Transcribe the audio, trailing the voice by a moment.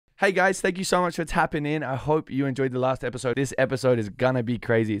Hey guys, thank you so much for tapping in. I hope you enjoyed the last episode. This episode is gonna be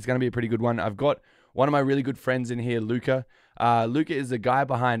crazy. It's gonna be a pretty good one. I've got one of my really good friends in here, Luca. Luca is the guy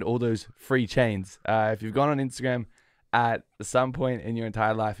behind all those free chains. If you've gone on Instagram at some point in your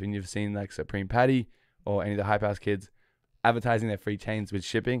entire life and you've seen like Supreme Patty or any of the Hype House kids advertising their free chains with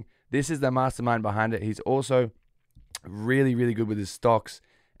shipping, this is the mastermind behind it. He's also really, really good with his stocks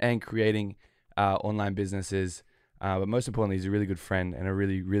and creating online businesses. But most importantly, he's a really good friend and a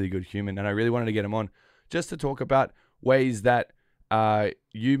really, really good human. And I really wanted to get him on just to talk about ways that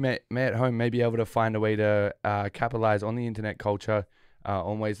you may at home may be able to find a way to capitalize on the internet culture,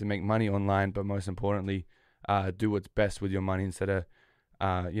 on ways to make money online, but most importantly, do what's best with your money instead of,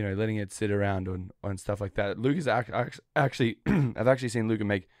 letting it sit around on stuff like that. Luca's actually, I've actually seen Luca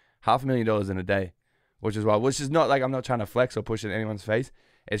make $500,000 in a day, which is not like I'm not trying to flex or push it in anyone's face.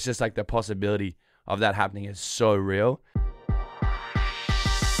 It's just like the possibility of that happening is so real.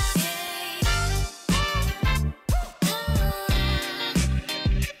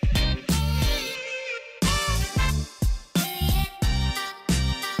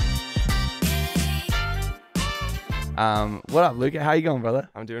 What up, Luca? How you going, brother?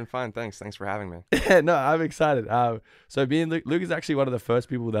 I'm doing fine, thanks. Thanks for having me. No, I'm excited. So being Luke is actually one of the first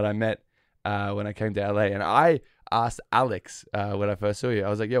people that I met when I came to LA, and I asked Alex when I first saw you. I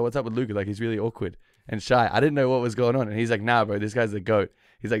was like, "Yo, what's up with Luca? Like, he's really awkward and shy." I didn't know what was going on, and he's like, "Nah, bro, this guy's the GOAT."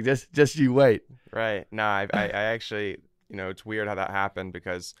 He's like, "Just you wait." Right. No, I actually, it's weird how that happened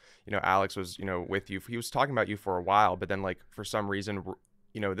because, Alex was, with you. He was talking about you for a while, but then like for some reason,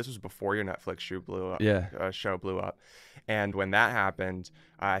 this was before your Netflix show blew up. Yeah. Show blew up, and when that happened,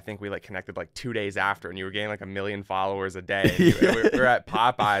 I think we like connected like 2 days after, and you were getting like 1 million followers a day. We were at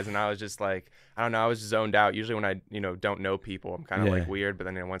Popeyes, and I was just like, I don't know, I was zoned out. Usually when I don't know people, I'm kind of like weird, but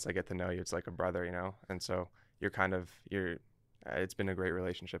then once I get to know you, it's like a brother, and so it's been a great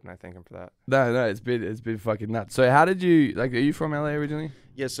relationship, and I thank him for that. No, it's been fucking nuts. So how did you are you from LA originally?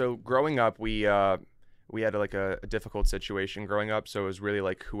 Yeah. So growing up, we had like a difficult situation growing up, so it was really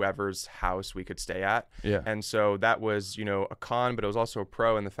like whoever's house we could stay at. Yeah. And so that was, a con, but it was also a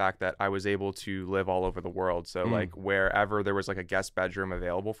pro in the fact that I was able to live all over the world. So like wherever there was like a guest bedroom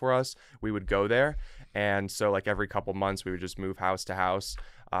available for us, we would go there. And so like every couple months we would just move house to house.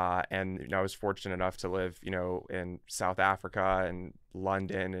 And I was fortunate enough to live, in South Africa and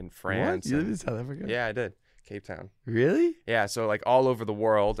London and France. What? You lived in South Africa? Yeah, I did. Cape Town. Really? Yeah, so like all over the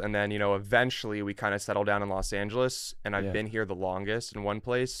world, and then eventually we kind of settled down in Los Angeles, and I've been here the longest in one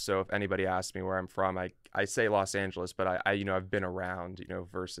place. So if anybody asks me where I'm from, I say Los Angeles, but I I've been around,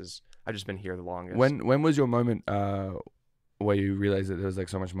 versus I've just been here the longest. When was your moment where you realized that there was like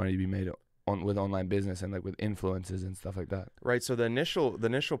so much money to be made with online business and like with influencers and stuff like that? Right. So the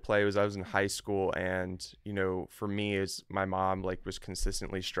initial play was I was in high school, and for me is my mom like was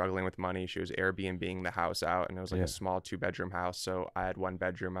consistently struggling with money. She was Airbnb-ing the house out, and it was like a small 2-bedroom house. So I had 1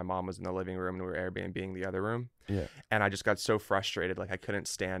 bedroom. My mom was in the living room, and we were Airbnb-ing the other room. Yeah. And I just got so frustrated, like I couldn't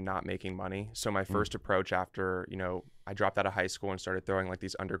stand not making money. So my first approach after I dropped out of high school and started throwing like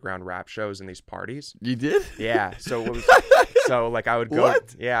these underground rap shows and these parties. You did? Yeah. So like I would go,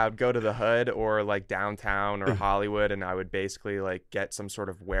 I would go to the hood or like downtown or Hollywood, and I would basically like get some sort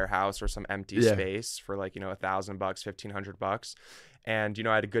of warehouse or some empty space for like, $1,000, $1,500. And,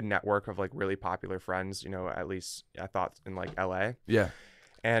 I had a good network of like really popular friends, at least I thought in like LA. Yeah.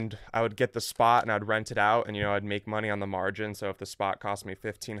 And I would get the spot and I'd rent it out, and, I'd make money on the margin. So if the spot cost me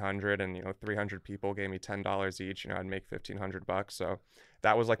 $1,500 and, 300 people gave me $10 each, I'd make $1,500. So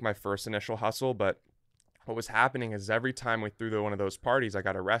that was like my first initial hustle. But what was happening is every time we threw one of those parties, I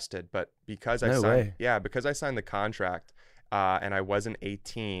got arrested. But because I signed the contract and I wasn't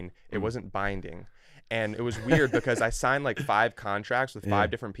 18, it wasn't binding. And it was weird because I signed like 5 contracts with 5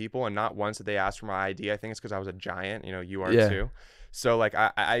 different people, and not once did they ask for my ID. I think it's because I was a giant, you are too. So like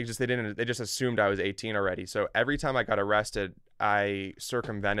they just assumed I was 18 already. So every time I got arrested, I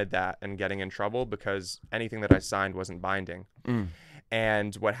circumvented that and getting in trouble because anything that I signed wasn't binding.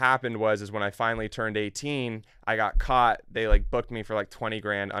 And what happened is when I finally turned 18, I got caught. They like booked me for like 20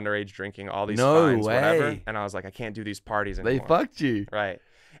 grand, underage drinking, all these fines, whatever. And I was like, I can't do these parties anymore. They fucked you. Right.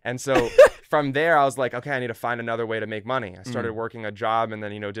 And so from there, I was like, okay, I need to find another way to make money. I started working a job, and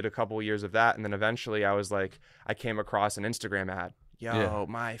then, did a couple of years of that. And then eventually I was like, I came across an Instagram ad.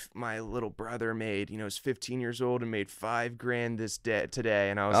 My little brother made, he's 15 years old and made $5 grand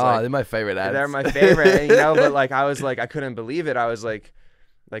today. And I was like, they're my favorite ads. They're my favorite, but like, I was like, I couldn't believe it. I was like,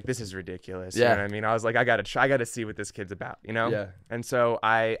 this is ridiculous. You know what I mean? I was like, I got to see what this kid's about, Yeah. And so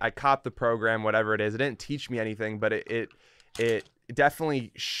I copped the program, whatever it is. It didn't teach me anything, but it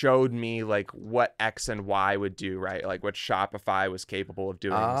definitely showed me like what X and Y would do, right? Like what Shopify was capable of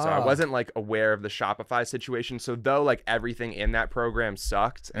doing. So I wasn't like aware of the Shopify situation. So though like everything in that program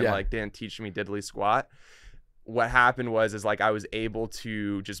sucked and like didn't teach me diddly squat, what happened was like I was able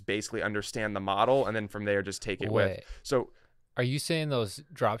to just basically understand the model and then from there just take it with. So are you saying those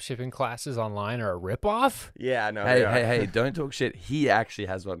drop shipping classes online are a ripoff? Yeah, no. Hey, don't talk shit. He actually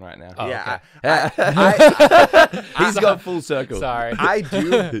has one right now. Oh, yeah, okay. He's got full circle. Sorry. I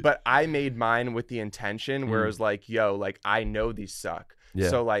do, but I made mine with the intention where it was like, yo, like I know these suck. Yeah.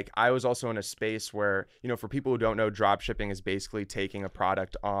 So like I was also in a space where, for people who don't know, drop shipping is basically taking a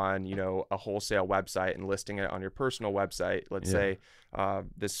product on, a wholesale website and listing it on your personal website. Let's say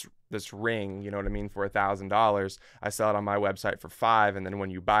this ring, you know what I mean, for $1,000. I sell it on my website for $5,000, and then when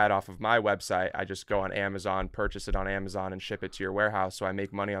you buy it off of my website, I just go on Amazon, purchase it on Amazon, and ship it to your warehouse. So I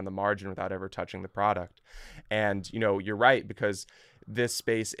make money on the margin without ever touching the product. And you're right, because this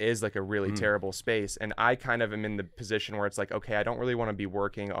space is like a really terrible space, and I kind of am in the position where it's like, okay, I don't really want to be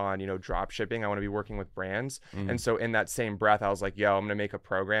working on drop shipping. I want to be working with brands. And so in that same breath, I was like, yo, I'm gonna make a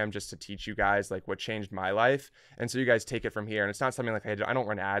program just to teach you guys like what changed my life, and so you guys take it from here. And it's not something like I don't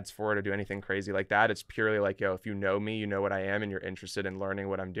run ads for it or do anything crazy like that. It's purely like, yo, if you know me, you know what I am, and you're interested in learning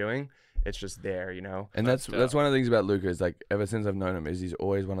what I'm doing, it's just there. And that's one of the things about Luca is like, ever since I've known him, is he's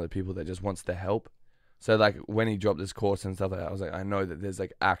always one of the people that just wants to help. So like when he dropped this course and stuff like that, I was like, I know that there's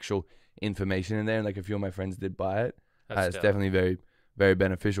like actual information in there, and like a few of my friends did buy it. It's definitely very, very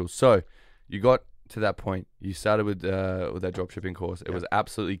beneficial. So you got to that point. You started with that dropshipping course. It was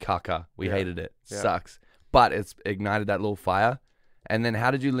absolutely caca. We hated it. Sucks. But it's ignited that little fire. And then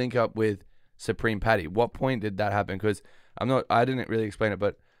how did you link up with Supreme Patty? What point did that happen? Because I didn't really explain it,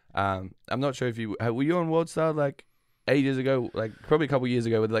 but I'm not sure if were you on WorldStar like ages ago, like probably a couple years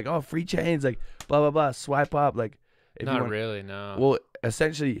ago, with like, oh, free chains, like blah blah blah, swipe up, like if not really, no. Well,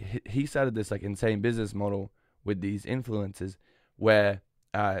 essentially he started this like insane business model with these influencers where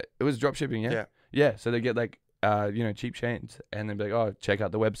it was drop shipping. Yeah, so they get like cheap chains, and they'd be like, oh, check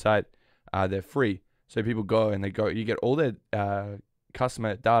out the website, they're free. So people go and you get all their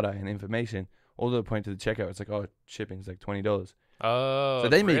customer data and information all the point to the checkout. It's like, oh, shipping's like $20. Oh, so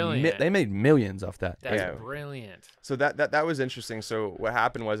they brilliant. made millions off that. That's brilliant. So that was interesting. So what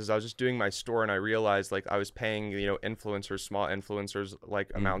happened was I was just doing my store, and I realized like I was paying influencers, small influencers,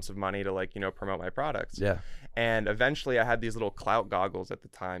 like amounts of money to like promote my products. Yeah. And eventually I had these little clout goggles at the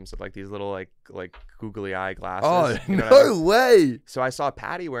time, so like these little like googly eye glasses. Oh, no way. So I saw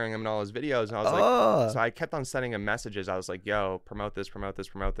Patty wearing them in all his videos, and I was like, so I kept on sending him messages. I was like, yo, promote this, promote this,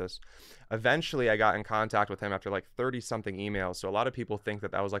 promote this. Eventually I got in contact with him after like 30 something emails. So a lot of people think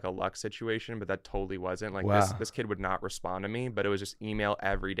that was like a luck situation, but that totally wasn't. Like this kid would not respond to me, but it was just email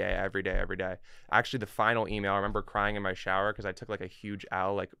every day. Actually, the final email, I remember crying in my shower because I took like a huge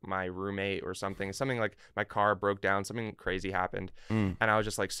L, like my roommate or something like my car broke down, something crazy happened. And I was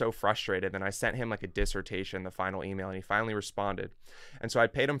just like so frustrated. And I sent him like a dissertation, the final email, and he finally responded. And so I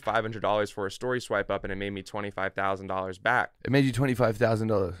paid him $500 for a story swipe up, and it made me $25,000 back. It made you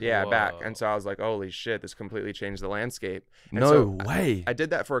 $25,000. Yeah, Whoa. back. And so I was like, holy shit, this completely changed the landscape. And no way. I did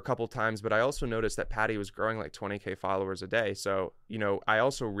that for a couple times, but I also noticed that Patty was growing like 20K followers a day. So, I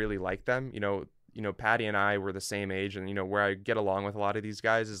also really like them. Patty and I were the same age, and where I get along with a lot of these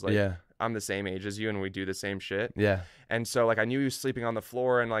guys is like, I'm the same age as you, and we do the same shit. Yeah. And so like I knew he was sleeping on the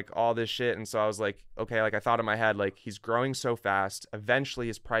floor and like all this shit. And so I was like, okay, like I thought in my head, like he's growing so fast, eventually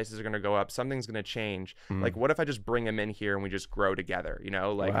his prices are going to go up. Something's going to change. Like, what if I just bring him in here and we just grow together,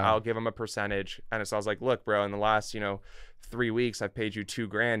 I'll give him a percentage. And so I was like, look, bro, in the last, 3 weeks, I've paid you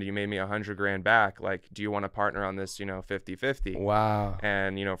 $2,000. You made me $100,000 back. Like, do you want to partner on this, 50-50? Wow.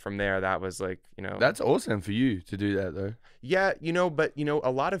 And, from there, that was like, That's awesome for you to do that though. Yeah, but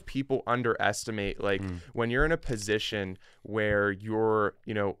a lot of people underestimate like when you're in a position where you're,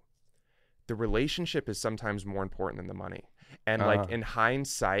 the relationship is sometimes more important than the money. And like in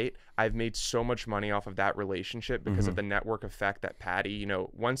hindsight, I've made so much money off of that relationship because of the network effect that Patty,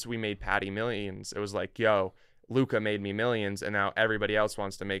 once we made Patty millions, it was like, yo, Luca made me millions, and now everybody else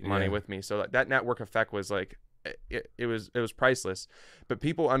wants to make money with me. So that network effect was like, it was priceless. But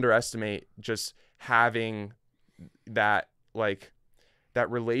people underestimate just having that, like, that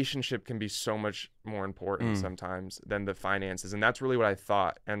relationship can be so much more important sometimes than the finances. And that's really what I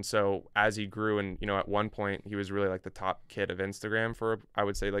thought. And so as he grew, and, at one point he was really like the top kid of Instagram for, I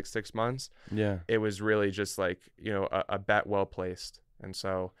would say, like 6 months. Yeah. It was really just like, a bet well placed. And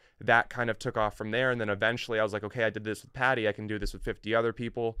so that kind of took off from there. And then eventually I was like, okay, I did this with Patty, I can do this with 50 other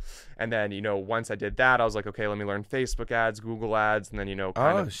people. And then, once I did that, I was like, okay, let me learn Facebook ads, Google ads. And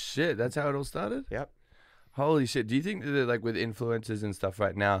then, shit. That's how it all started? Yep. Holy shit. Do you think that like with influencers and stuff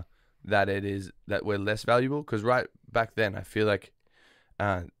right now that we're less valuable? Because right back then, I feel like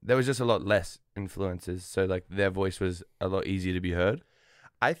there was just a lot less influencers. So like their voice was a lot easier to be heard.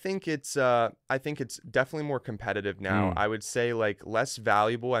 I think it's definitely more competitive now. I would say like less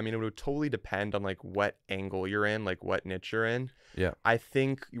valuable. I mean, it would totally depend on like what angle you're in, like what niche you're in. Yeah. I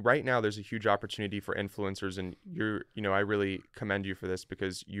think right now there's a huge opportunity for influencers, and I really commend you for this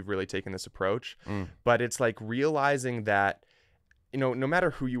because you've really taken this approach. But it's like realizing that, no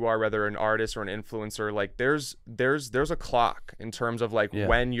matter who you are, whether an artist or an influencer, like there's a clock in terms of like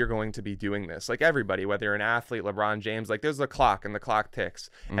when you're going to be doing this. Like everybody, whether you're an athlete, LeBron James, like there's a clock and the clock ticks.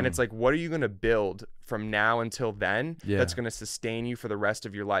 And it's like, what are you going to build from now until then that's going to sustain you for the rest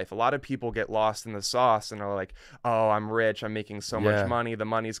of your life? A lot of people get lost in the sauce and are like, oh, I'm rich, I'm making so much money, the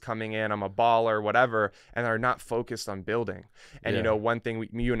money's coming in, I'm a baller, whatever, and are not focused on building. And one thing,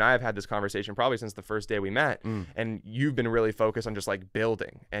 you and I have had this conversation probably since the first day we met, and you've been really focused on just like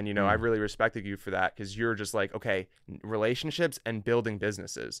building. And I really respected you for that, because you're just like, okay, relationships and building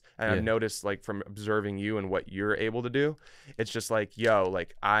businesses. And I've noticed like from observing you and what you're able to do, it's just like,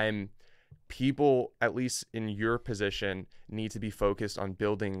 people, at least in your position, need to be focused on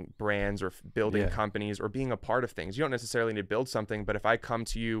building brands or building companies or being a part of things. You don't necessarily need to build something, but if I come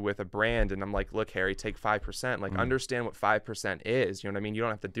to you with a brand and I'm like, look, Harry, take 5%, like understand what 5% is. You know what I mean? You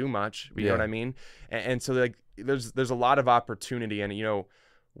don't have to do much. You know what I mean? And so like there's a lot of opportunity. And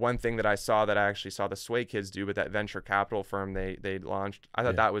one thing that I saw that I actually saw the Sway Kids do with that venture capital firm they launched, I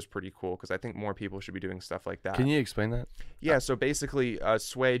thought that was pretty cool, because I think more people should be doing stuff like that. Can you explain that? Yeah, so basically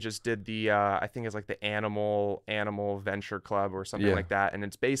Sway just did the I think it's like the animal venture club or something like that, and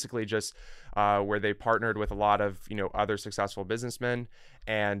it's basically just where they partnered with a lot of other successful businessmen,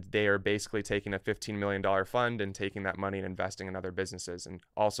 and they are basically taking a $15 million fund and taking that money and investing in other businesses, and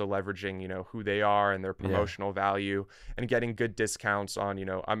also leveraging who they are and their promotional value, and getting good discounts on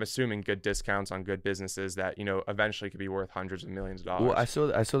I'm assuming good discounts on good businesses that eventually could be worth hundreds of millions of dollars. Well, I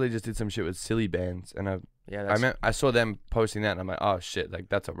saw they just did some shit with silly bands, and I saw them posting that, and I'm like, oh shit, like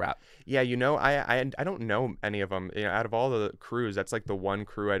that's a wrap. Yeah, I don't know any of them. Out of all the crews, that's like the one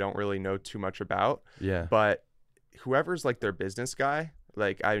crew I don't really know too much about. Yeah. But whoever's like their business guy,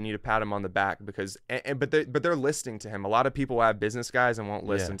 like I need to pat him on the back, because but they're listening to him. A lot of people have business guys and won't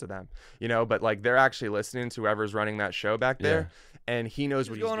listen to them, but like they're actually listening to whoever's running that show back there, and he knows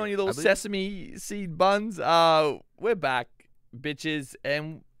what's going on. You little sesame seed buns. We're back, bitches,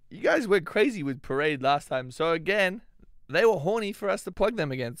 and you guys went crazy with Parade last time. So again, they were horny for us to plug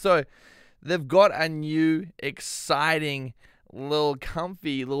them again. So they've got a new, exciting, little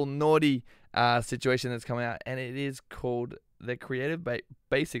comfy, little naughty situation that's coming out, and it is called the Creative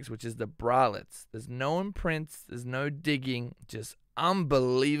Basics, which is the bralettes. There's no imprints, there's no digging, just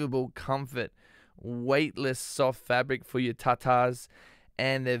unbelievable comfort, weightless soft fabric for your tatas,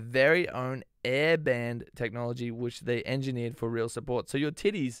 and their very own airband technology, which they engineered for real support. So your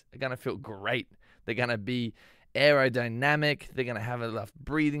titties are going to feel great. They're going to be aerodynamic. They're going to have enough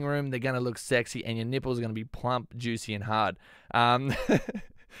breathing room. They're going to look sexy, and your nipples are going to be plump, juicy, and hard.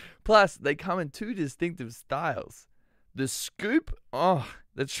 Plus, they come in two distinctive styles. The scoop,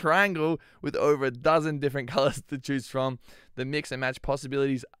 the triangle with over a dozen different colors to choose from. The mix and match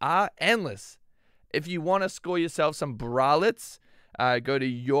possibilities are endless. If you want to score yourself some bralettes, go to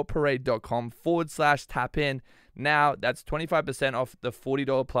yourparade.com/tapin. Now, that's 25% off the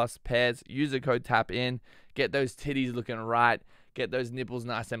 $40 plus pairs. Use the code TAPIN. Get those titties looking right. Get those nipples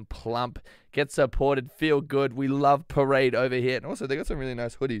nice and plump. Get supported. Feel good. We love Parade over here. And also, they got some really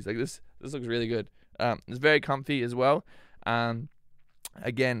nice hoodies. Like this looks really good. It's very comfy as well.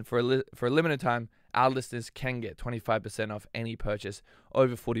 Again, for a limited time, our listeners can get 25% off any purchase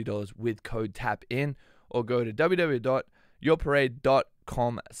over $40 with code TAPIN, or go to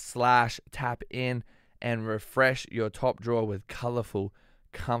www.yourparade.com/tapin and refresh your top drawer with colorful,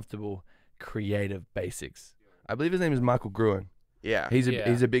 comfortable, creative basics. I believe his name is Michael Gruen. Yeah. He's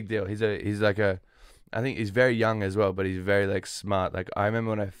a big deal. He's like I think he's very young as well, but he's very like smart. Like I remember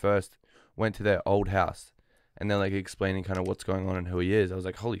when I first went to their old house and they're like explaining kind of what's going on and who he is. I was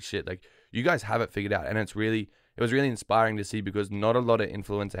like, holy shit, like you guys have it figured out. And it was really inspiring to see, because not a lot of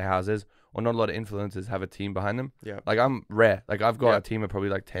influencer houses or not a lot of influencers have a team behind them. Yeah. Like I'm rare. Like I've got a team of probably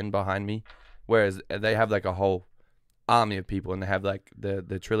like 10 behind me, whereas they have like a whole army of people, and they have like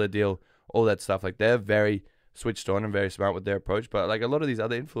the Triller deal, all that stuff. Like they're very switched on and very smart with their approach. But like a lot of these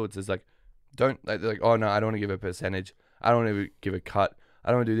other influencers, like don't like, they're like, oh no, I don't want to give a percentage. I don't want to give a cut. I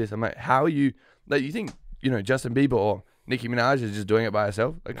don't want to do this. I'm like, how are you? Like, you think, Justin Bieber or Nicki Minaj is just doing it by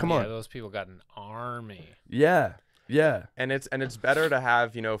herself? Like, come on. Yeah, those people got an army. Yeah. Yeah. And it's better to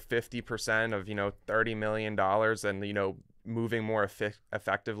have, 50% of, $30 million and, moving more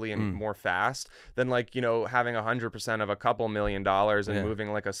effectively and more fast than like, having 100% of a couple $1 million and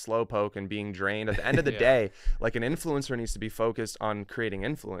moving like a slow poke and being drained. At the end of the day, like an influencer needs to be focused on creating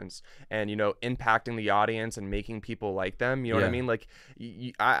influence and, impacting the audience and making people like them. You know what I mean? Like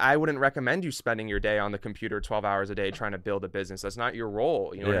I wouldn't recommend you spending your day on the computer 12 hours a day trying to build a business. That's not your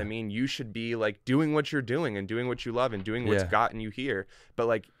role. You know what I mean? You should be like doing what you're doing and doing what you love and doing what's gotten you here. But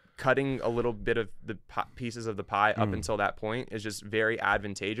like, cutting a little bit of the pieces of the pie up until that point is just very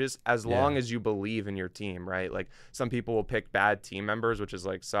advantageous as long as you believe in your team, right? Like some people will pick bad team members, which is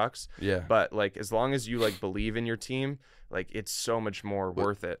like sucks. Yeah. But like as long as you like believe in your team, like it's so much more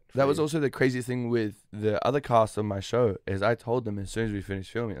worth it. That was also the craziest thing with the other cast on my show is I told them as soon as we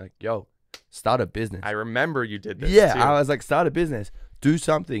finished filming, like, yo, start a business. I remember you did this too. I was like, start a business, do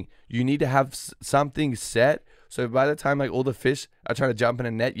something. You need to have something set. So by the time like all the fish are trying to jump in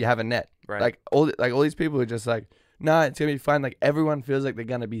a net, you have a net. Right. Like all these people are just like, nah, it's gonna be fine. Like everyone feels like they're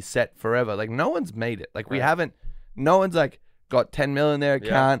gonna be set forever. Like no one's made it. Like we haven't. No one's like got 10 mil in their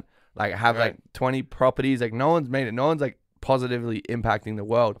account. Like have like 20 properties. Like no one's made it. No one's like positively impacting the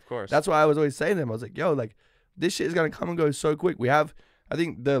world. Of course. That's why I was always saying to them. I was like, yo, like this shit is gonna come and go so quick. We have. I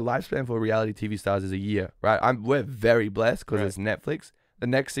think the lifespan for reality TV stars is a year. Right. We're very blessed because it's Netflix. The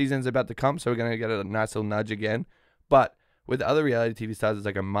next season's about to come, so we're gonna get a nice little nudge again. But with other reality TV stars, it's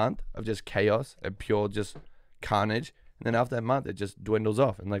like a month of just chaos and pure just carnage. And then after that month, it just dwindles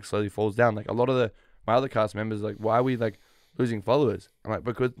off and like slowly falls down. Like a lot of my other cast members, like, why are we like losing followers? I'm like,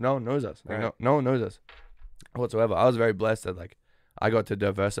 because no one knows us. Like, no one knows us whatsoever. I was very blessed that like I got to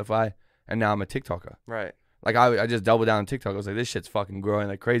diversify and now I'm a TikToker. Right. Like I just doubled down on TikTok. I was like, this shit's fucking growing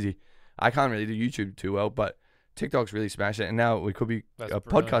like crazy. I can't really do YouTube too well, but TikTok's really smashed it. And now we could be a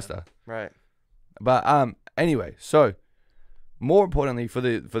podcaster. Right. But anyway, so more importantly for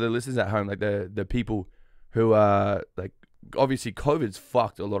the listeners at home, like the people who are like, obviously COVID's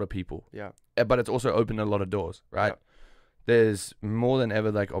fucked a lot of people. Yeah. But it's also opened a lot of doors, right? Yeah. There's more than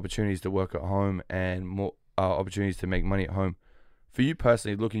ever like opportunities to work at home and more opportunities to make money at home. For you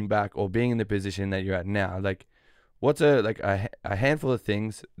personally, looking back or being in the position that you're at now, like what's a handful of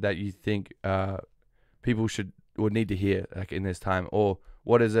things that you think people would need to hear like in this time, or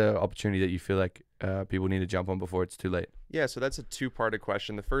what is an opportunity that you feel like people need to jump on before it's too late? Yeah, so that's a two-parted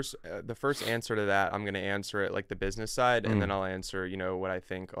question. The first answer to that, I'm going to answer it like the business side, and then I'll answer, what I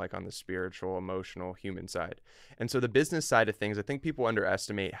think like on the spiritual, emotional, human side. And so the business side of things, I think people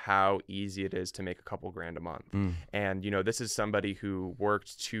underestimate how easy it is to make a couple grand a month. And, this is somebody who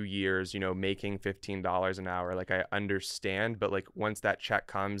worked 2 years, making $15 an hour. Like I understand, but like once that check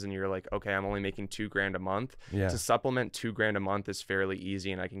comes and you're like, okay, I'm only making $2,000 a month. To supplement $2,000 a month is fairly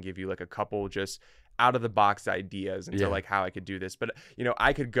easy. And I can give you like a couple just out of the box ideas into like how I could do this. But,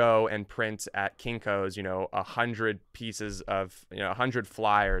 I could go and print at Kinko's, 100 pieces of, 100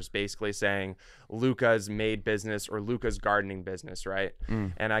 flyers basically saying Luca's maid business or Luca's gardening business. Right.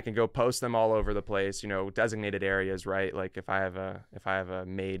 And I can go post them all over the place, designated areas, right? Like if I have a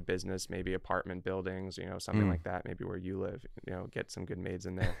maid business, maybe apartment buildings, something like that, maybe where you live, get some good maids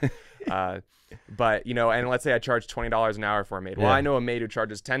in there. But, and let's say I charge $20 an hour for a maid. Well, I know a maid who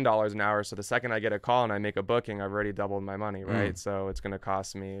charges $10 an hour. So the second I get a call and I make a booking, I've already doubled my money, right? So it's going to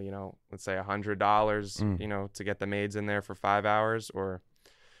cost me, let's say $100, to get the maids in there for 5 hours or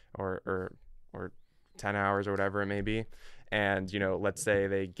 10 hours or whatever it may be. And, let's say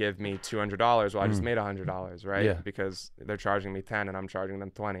they give me $200. Well, I just made $100, right? Yeah. Because they're charging me 10 and I'm charging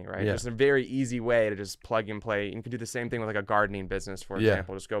them 20, right? Yeah. It's a very easy way to just plug and play. You can do the same thing with like a gardening business, for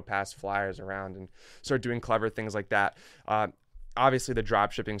example. Just go pass flyers around and start doing clever things like that. Obviously, the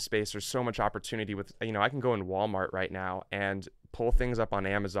drop shipping space, there's so much opportunity with, I can go in Walmart right now and pull things up on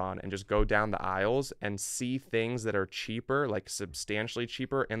Amazon and just go down the aisles and see things that are cheaper, like substantially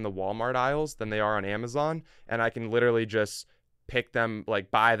cheaper in the Walmart aisles than they are on Amazon. And I can literally just pick them,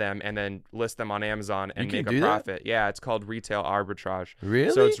 like buy them and then list them on Amazon and make a profit. Yeah, it's called retail arbitrage.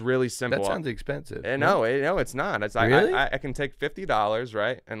 Really? So it's really simple. That sounds expensive. No, it's not. It's really? I can take $50,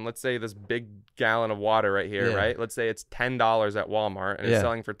 right? And let's say this big gallon of water right here, right? Let's say it's $10 at Walmart and it's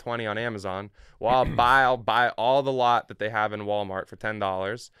selling for $20 on Amazon. Well, I'll buy all the lot that they have in Walmart for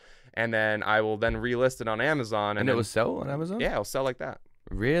 $10, and then I will then relist it on Amazon. And it will sell on Amazon? Yeah, it'll sell like that.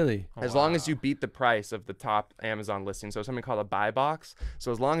 Really? As long as you beat the price of the top Amazon listing. So something called a buy box. So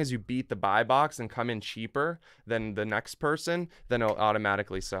as long as you beat the buy box and come in cheaper than the next person, then it'll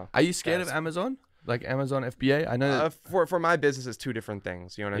automatically sell. Are you scared of Amazon? Like Amazon FBA? I know that for my business, it's two different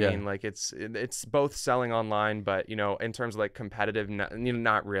things. You know what I mean? Like it's both selling online, but in terms of like competitive,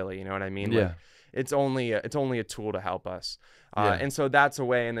 not really. You know what I mean? Yeah. Like, it's only a tool to help us. Yeah. And so that's a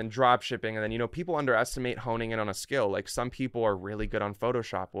way. And then drop shipping. And then, you know, people underestimate honing in on a skill. Like some people are really good on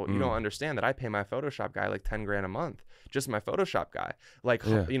Photoshop. Well, you don't understand that I pay my Photoshop guy like 10 grand a month, just my Photoshop guy. Like,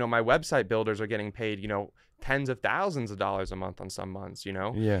 you know, my website builders are getting paid, you know, tens of thousands of dollars a month on some months, you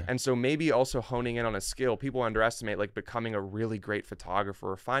know? Yeah. And so maybe also honing in on a skill, people underestimate like becoming a really great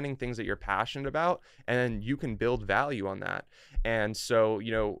photographer or finding things that you're passionate about, and you can build value on that. And so,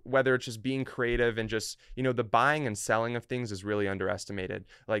 you know, whether it's just being creative and just, you know, the buying and selling of things is really underestimated.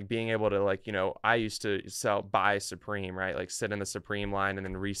 Like being able to like, you know, I used to buy Supreme, right? Like sit in the Supreme line and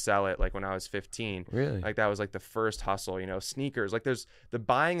then resell it like when I was 15. Really? Like that was like the first hustle, you know, sneakers. Like there's the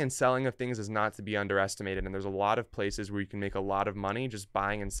buying and selling of things is not to be underestimated. And there's a lot of places where you can make a lot of money just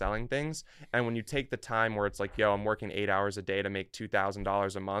buying and selling things. And when you take the time where it's like, yo, I'm working 8 hours a day to make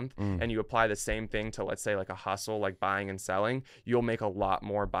 $2,000 a month, and you apply the same thing to, let's say, like a hustle, like buying and selling, you'll make a lot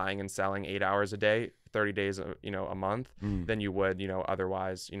more buying and selling 8 hours a day, 30 days, you know, a month than you would, you know,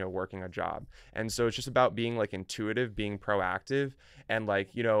 otherwise, you know, working a job. And so it's just about being like intuitive, being proactive, and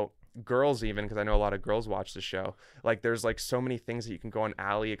like, you know, girls, even because I know a lot of girls watch the show, like there's like so many things that you can go on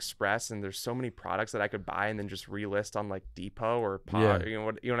AliExpress, and there's so many products that I could buy and then just relist on like Depot or Pod, you know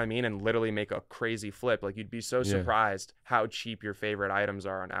what I mean, and literally make a crazy flip. Like you'd be so surprised how cheap your favorite items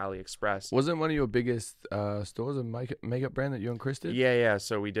are on AliExpress. Wasn't one of your biggest stores a makeup brand that you and Chris did? Yeah.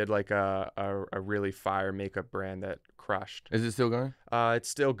 So we did like a really fire makeup brand that crushed. Is it still going? It's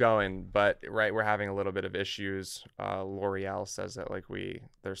still going, but we're having a little bit of issues. L'Oreal says that like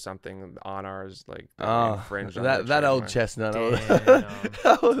there's something on ours, like infringed on that old chestnut.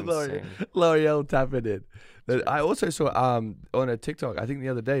 L'Oreal tapping it. I also saw on a TikTok, I think the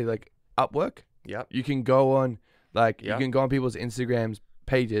other day, like Upwork. Yep. You can go on you can go on people's Instagrams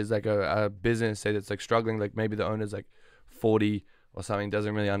pages, like a business say that's like struggling, like maybe the owner's like 40 or something,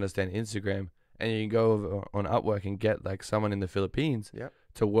 doesn't really understand Instagram, and you can go over on Upwork and get like someone in the Philippines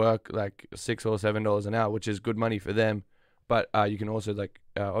to work like $6 or $7 an hour, which is good money for them. But you can also like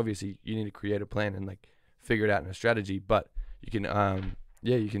obviously you need to create a plan and like figure it out in a strategy. But you can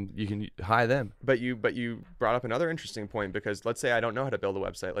you can hire them. But you brought up another interesting point, because let's say I don't know how to build a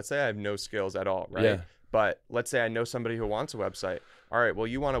website. Let's say I have no skills at all, right? Yeah. But let's say I know somebody who wants a website. All right, well,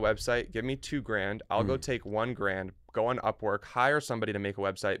 you want a website, give me $2,000. I'll go take $1,000, go on Upwork, hire somebody to make a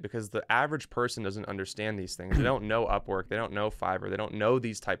website, because the average person doesn't understand these things. They don't know Upwork, they don't know Fiverr, they don't know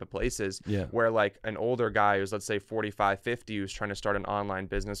these type of places where like an older guy who's, let's say 45, 50, who's trying to start an online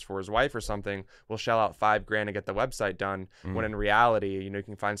business for his wife or something, will shell out $5,000 to get the website done, when in reality, you know, you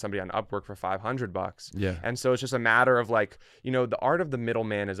can find somebody on Upwork for $500. Yeah. And so it's just a matter of like, you know, the art of the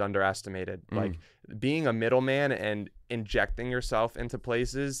middleman is underestimated. Like being a middleman and injecting yourself into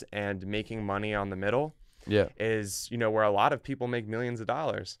places and making money on the middle is, you know, where a lot of people make millions of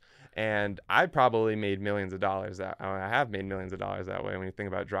dollars. And I probably made millions of dollars I have made millions of dollars that way when you think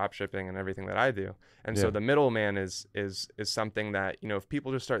about drop shipping and everything that I do. And so the middleman is something that, you know, if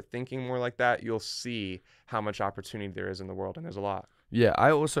people just start thinking more like that, you'll see how much opportunity there is in the world, and there's a lot. Yeah,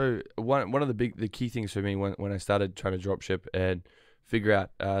 I also one of the key things for me when I started trying to drop ship and figure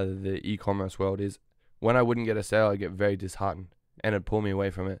out the e-commerce world is when I wouldn't get a sale, I get very disheartened, and it'd pull me away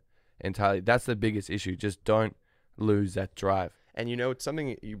from it entirely. That's the biggest issue. Just don't lose that drive. And you know, it's something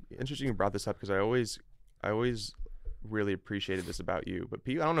interesting you brought this up, because I always really appreciated this about you. But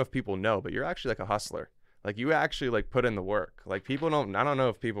I don't know if people know, but you're actually like a hustler. Like you actually like put in the work. Like people don't. I don't know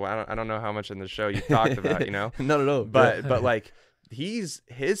if people. I don't know how much in the show you talked about. You know, not at all. But like his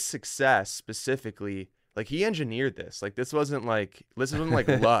success specifically. Like he engineered this. Like this wasn't like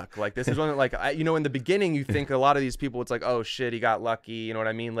luck. Like this wasn't like you know, in the beginning you think a lot of these people, it's like, oh shit, he got lucky. You know what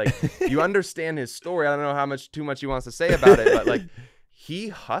I mean? Like you understand his story. I don't know how too much he wants to say about it, but like he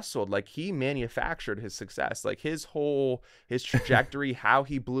hustled. Like he manufactured his success. Like his trajectory, how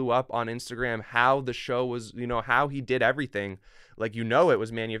he blew up on Instagram, how the show was, you know, how he did everything. Like, you know, it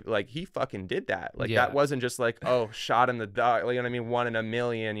was like he fucking did that. Like that wasn't just like, oh, shot in the dark, you know what I mean, 1 in a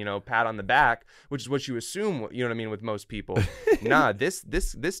million, you know, pat on the back, which is what you assume, you know what I mean, with most people. Nah, this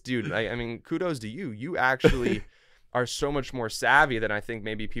dude, I mean, kudos to you. You actually are so much more savvy than I think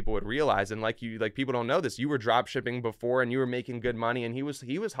maybe people would realize. And like people don't know this. You were drop shipping before, and you were making good money, and he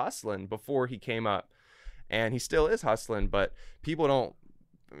was hustling before he came up, and he still is hustling. But people don't.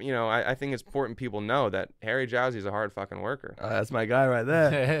 You know, I think it's important people know that Harry Jowsey's a hard fucking worker. That's my guy right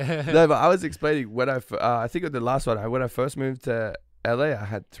there. No, but I was explaining when I think of the last one. When I first moved to LA, I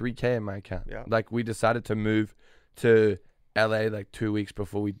had $3,000 in my account. Yeah. Like we decided to move to LA like 2 weeks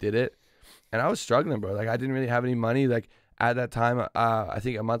before we did it, and I was struggling, bro. Like I didn't really have any money. Like at that time, I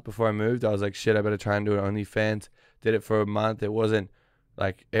think a month before I moved, I was like, shit, I better try and do an OnlyFans. Did it for a month. It wasn't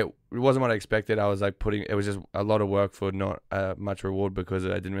like it wasn't what I expected. I was like it was just a lot of work for not much reward because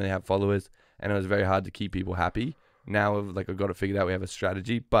I didn't really have followers, and it was very hard to keep people happy. Now I've got it figured out. We have a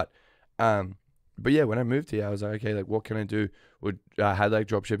strategy, but yeah, when I moved here, I was like, okay, like what can I do? I had like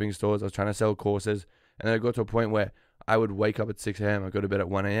drop shipping stores. I was trying to sell courses, and then I got to a point where I would wake up at 6 a.m. I go to bed at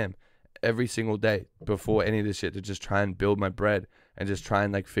 1 a.m. every single day before any of this shit to just try and build my bread and just try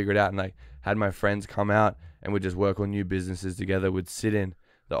and like figure it out. And like had my friends come out and we'd just work on new businesses together. We'd sit in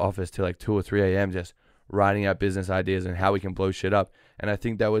the office till like 2 or 3 a.m. just writing out business ideas and how we can blow shit up. And I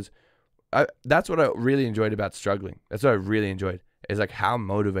think that's what I really enjoyed about struggling. That's what I really enjoyed, is like how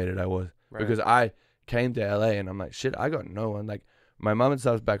motivated I was. Right. Because I came to LA and I'm like, shit, I got no one. Like my mom and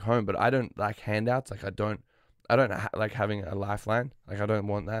stuff's back home, but I don't like handouts. Like I don't like having a lifeline. Like I don't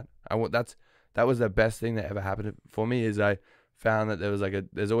want that. That was the best thing that ever happened for me, is I found that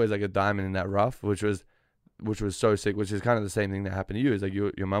there's always like a diamond in that rough, which was so sick, which is kind of the same thing that happened to you. Is like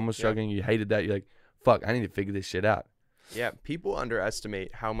your mom was struggling, you hated that, you're like, fuck, I need to figure this shit out. Yeah, people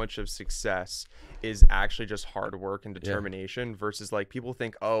underestimate how much of success is actually just hard work and determination versus like people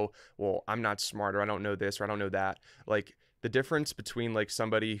think, oh, well, I'm not smart, or I don't know this, or I don't know that. Like the difference between like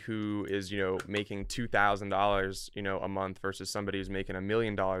somebody who is, making $2,000, a month versus somebody who's making $1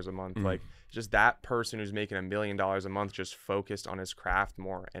 million a month, like just that person who's making $1 million a month just focused on his craft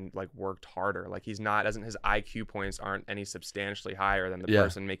more and like worked harder. Like his IQ points aren't any substantially higher than the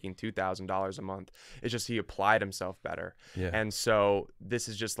person making $2,000 a month. It's just he applied himself better. Yeah. And so this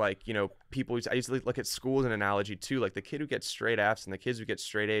is just like, people, I used to look at school as an analogy too. Like the kid who gets straight Fs and the kids who get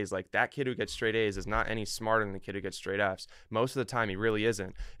straight As, like that kid who gets straight As is not any smarter than the kid who gets straight Fs. Most of the time he really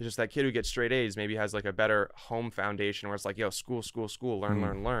isn't. It's just that kid who gets straight As maybe has like a better home foundation where it's like, yo, school,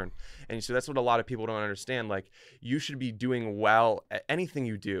 learn. And so that's what a lot of people don't understand. Like you should be doing well at anything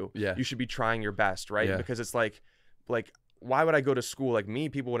you do. Yeah. You should be trying your best, right? Yeah. Because it's like why would I go to school? Like me,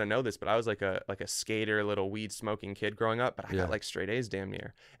 people wouldn't know this, but I was like a skater, little weed smoking kid growing up, but I got like straight A's damn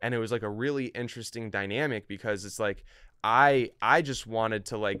near. And it was like a really interesting dynamic because it's like I just wanted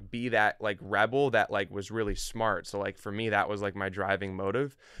to like be that like rebel that like was really smart. So like for me, that was like my driving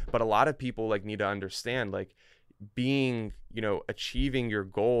motive. But a lot of people like need to understand like being, achieving your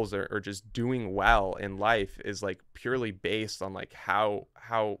goals or just doing well in life is like purely based on like how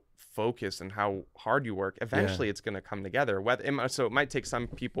focused and how hard you work. Eventually it's going to come together. So it might take some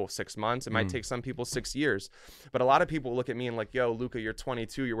people 6 months, it might take some people 6 years, but a lot of people look at me and like, yo, Luca, you're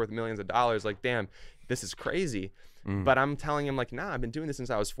 22, you're worth millions of dollars, like damn, this is crazy. But I'm telling him like, nah, I've been doing this since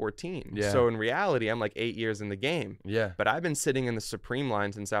I was 14. So in reality, I'm like 8 years in the game. But I've been sitting in the Supreme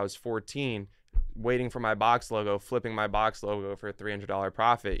line since I was 14, waiting for my box logo, flipping my box logo for a $300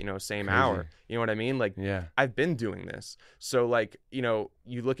 profit, same Crazy. Hour. You know what I mean? Like, I've been doing this. So like, you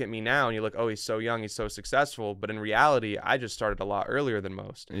look at me now and you look, oh, he's so young, he's so successful. But in reality, I just started a lot earlier than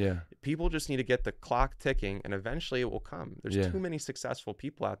most. People just need to get the clock ticking and eventually it will come. There's too many successful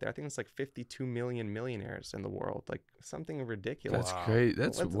people out there. I think it's like 52 million millionaires in the world, like something ridiculous. That's great.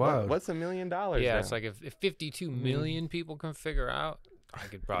 That's wild. What's $1 million? Yeah, now? It's like if 52 million people can figure out, I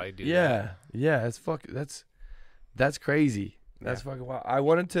could probably do that. Yeah, that's crazy. That's fucking wild. I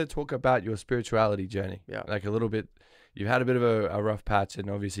wanted to talk about your spirituality journey. Yeah. Like a little bit. You've had a bit of a rough patch, and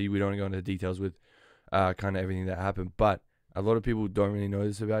obviously we don't want to go into details with kind of everything that happened, but a lot of people don't really know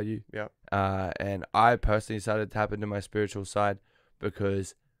this about you. Yeah. And I personally started to tap into my spiritual side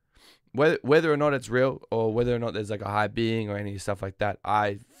because whether or not it's real or whether or not there's like a high being or any stuff like that,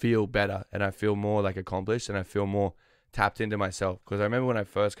 I feel better and I feel more like accomplished and I feel more tapped into myself. Because I remember when I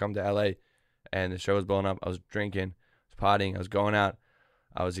first come to LA and the show was blowing up, I was drinking, I was partying, I was going out,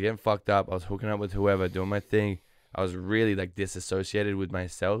 I was getting fucked up, I was hooking up with whoever, doing my thing. I was really like disassociated with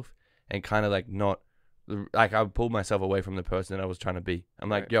myself and kind of like not, like I pulled myself away from the person that I was trying to be. I'm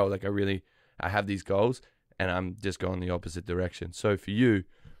like, yo, like I have these goals and I'm just going the opposite direction. So for you,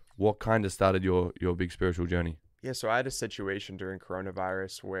 what kind of started your big spiritual journey? Yeah, so I had a situation during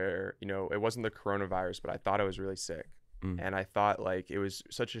coronavirus where, it wasn't the coronavirus, but I thought I was really sick. And I thought like it was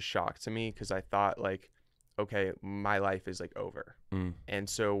such a shock to me because I thought like, okay, my life is like over. And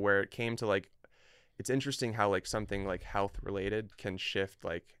so where it came to like, it's interesting how like something like health related can shift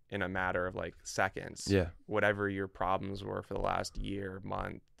like in a matter of like seconds. Yeah. Whatever your problems were for the last year,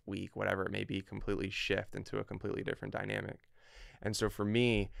 month, week, whatever it may be, completely shift into a completely different dynamic. And so for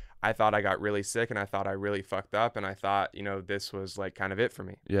me, I thought I got really sick and I thought I really fucked up and I thought, this was like kind of it for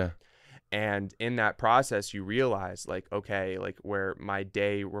me. Yeah. And in that process, you realize like, okay, like where my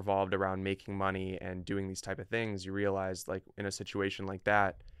day revolved around making money and doing these type of things, you realize like in a situation like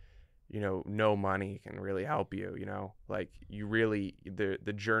that, no money can really help you, like you really,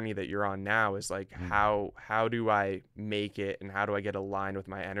 the journey that you're on now is like, how do I make it, and how do I get aligned with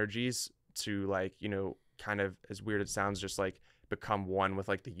my energies to like, kind of, as weird as it sounds, just like become one with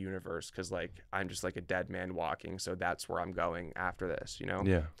like the universe, because like I'm just like a dead man walking, so that's where I'm going after this.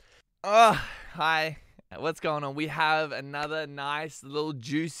 Yeah. Oh, hi. What's going on? We have another nice little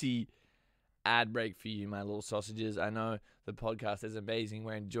juicy ad break for you, my little sausages. I know the podcast is amazing.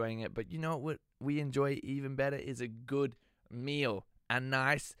 We're enjoying it. But you know what we enjoy even better is a good meal. A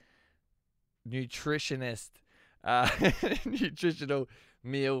nice nutritional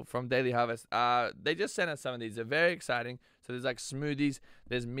meal from Daily Harvest. They just sent us some of these. They're very exciting. So there's like smoothies,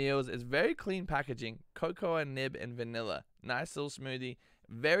 there's meals. It's very clean packaging. Cocoa, nib, and vanilla. Nice little smoothie.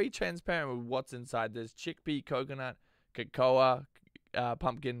 Very transparent with what's inside. There's chickpea, coconut, cocoa,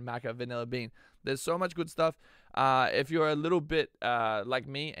 pumpkin, maca, vanilla bean. There's so much good stuff. If you're a little bit like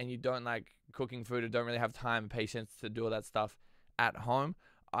me and you don't like cooking food or don't really have time and patience to do all that stuff at home,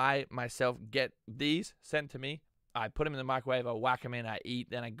 I myself get these sent to me. I put them in the microwave, I whack them in, I eat,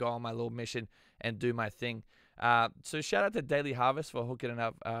 then I go on my little mission and do my thing. So shout out to Daily Harvest for hooking it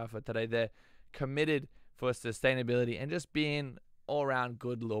up for today. They're committed for sustainability and just being all-around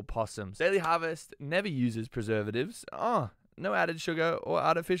good little possums. Daily Harvest never uses preservatives. No added sugar or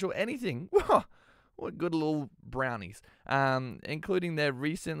artificial anything. What good little brownies. Including their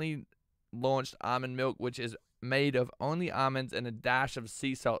recently launched almond milk, which is made of only almonds and a dash of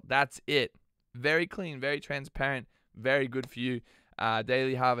sea salt. That's it. Very clean, very transparent, very good for you.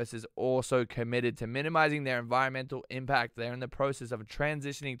 Daily Harvest is also committed to minimizing their environmental impact. They're in the process of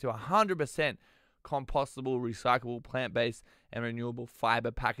transitioning to 100% compostable, recyclable, plant-based, and renewable fiber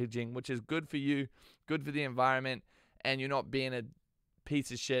packaging, which is good for you, good for the environment, and you're not being a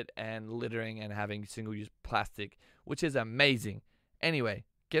piece of shit and littering and having single-use plastic, which is amazing. Anyway,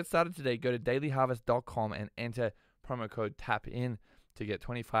 get started today. Go to dailyharvest.com and enter promo code TAPIN to get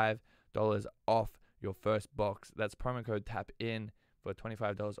 $25 off your first box. That's promo code TAPIN for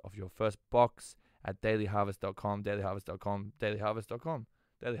 $25 off your first box at dailyharvest.com, dailyharvest.com, dailyharvest.com,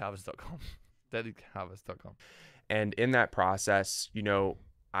 dailyharvest.com, dailyharvest.com. And in that process,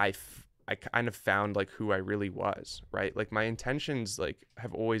 I kind of found like who I really was, right? Like my intentions like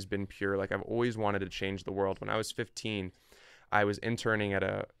have always been pure. Like I've always wanted to change the world. When I was 15, I was interning at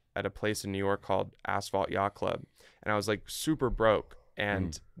a place in New York called Asphalt Yacht Club, and I was like super broke.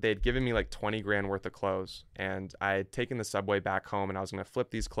 And they had given me like 20 grand worth of clothes, and I had taken the subway back home, and I was going to flip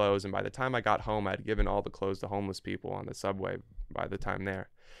these clothes. And by the time I got home, I'd given all the clothes to homeless people on the subway by the time there.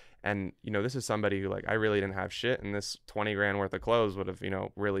 And, this is somebody who like, I really didn't have shit. And this 20 grand worth of clothes would have,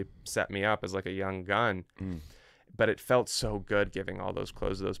 really set me up as like a young gun. But it felt so good giving all those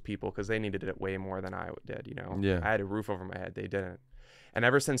clothes to those people, because they needed it way more than I did. Yeah. I had a roof over my head. They didn't. And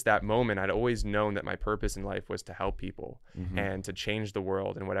ever since that moment, I'd always known that my purpose in life was to help people and to change the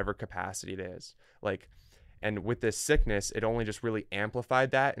world in whatever capacity it is. Like, and with this sickness, it only just really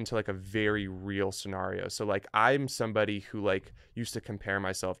amplified that into like a very real scenario. So like, I'm somebody who like used to compare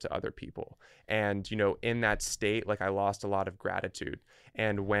myself to other people. And, in that state, like I lost a lot of gratitude.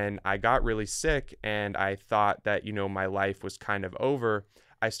 And when I got really sick and I thought that, my life was kind of over,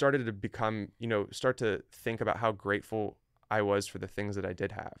 I started to become, start to think about how grateful I was for the things that I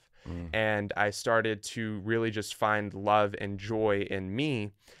did have. And I started to really just find love and joy in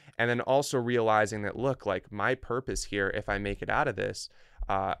me. And then also realizing that, look, like my purpose here, if I make it out of this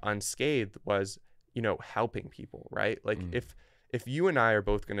unscathed, was, helping people, right? Like if you and I are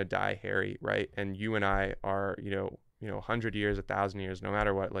both going to die, Harry, right? And you and I are, 100 years, 1,000 years, no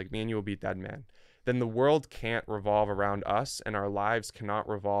matter what, like me and you will be dead men. Then the world can't revolve around us, and our lives cannot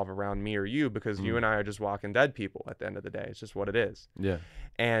revolve around me or you, because you and I are just walking dead people at the end of the day. It's just what it is. Yeah.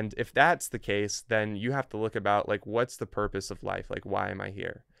 And if that's the case, then you have to look about like, what's the purpose of life? Like, why am I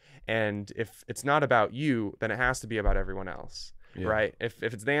here? And if it's not about you, then it has to be about everyone else. Yeah. Right. If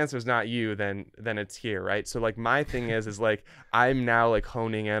it's the answer is not you, then it's here. Right. So like my thing is like, I'm now like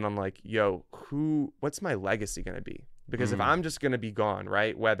honing in on like, what's my legacy going to be? Because if I'm just going to be gone,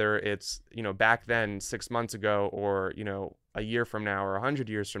 right, whether it's, back then 6 months ago or, a year from now or 100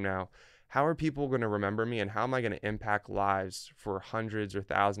 years from now, how are people going to remember me, and how am I going to impact lives for hundreds or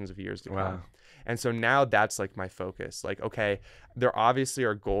thousands of years to come? And so now that's like my focus. Like, okay, there obviously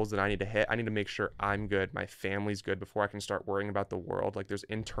are goals that I need to hit. I need to make sure I'm good, my family's good, before I can start worrying about the world. Like there's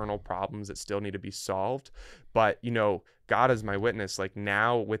internal problems that still need to be solved. But, God is my witness. Like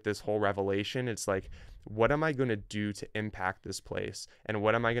now with this whole revelation, it's like what am I going to do to impact this place? And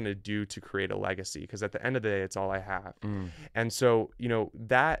what am I going to do to create a legacy? Because at the end of the day, it's all I have. And so, you know,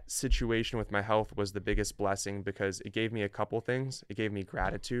 that situation with my health was the biggest blessing because it gave me a couple things. It gave me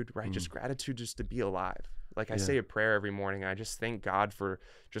gratitude, right? Just gratitude just to be alive. Like I say a prayer every morning. I just thank God for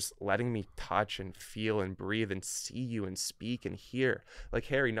just letting me touch and feel and breathe and see you and speak and hear. Like,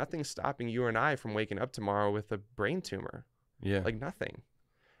 Harry, nothing's stopping you and I from waking up tomorrow with a brain tumor. Yeah. Like nothing.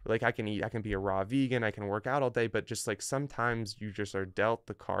 Like I can eat, I can be a raw vegan, I can work out all day, but just like sometimes you just are dealt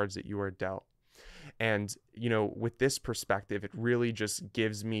the cards that you are dealt. And, you know, with this perspective, it really just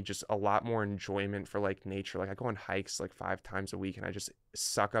gives me just a lot more enjoyment for like nature. Like I go on hikes like 5 times a week and I just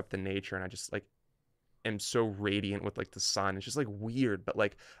suck up the nature and I just like am so radiant with like the sun. It's just like weird, but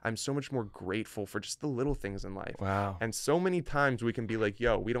like I'm so much more grateful for just the little things in life. Wow. And so many times we can be like,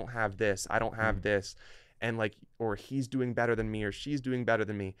 yo, we don't have this, I don't have this. And like, or he's doing better than me or she's doing better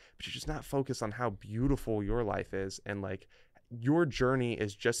than me, but you're just not focused on how beautiful your life is. And like your journey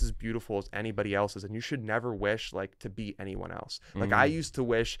is just as beautiful as anybody else's. And you should never wish like to be anyone else. Like I used to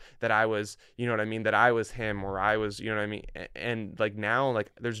wish that I was, you know what I mean? That I was him or I was, you know what I mean? And like now,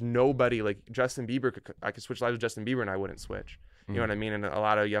 like there's nobody like Justin Bieber. I could switch lives with Justin Bieber and I wouldn't switch. You know what I mean? And a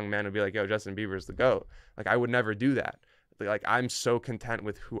lot of young men would be like, yo, Justin Bieber's the GOAT. Like I would never do that. Like I'm so content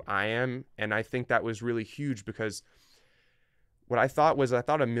with who I am. And I think that was really huge because what I thought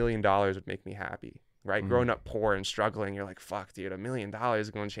 $1 million would make me happy, right? Growing up poor and struggling, you're like, fuck dude, $1 million is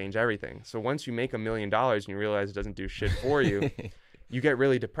going to change everything. So once you make $1 million and you realize it doesn't do shit for you, you get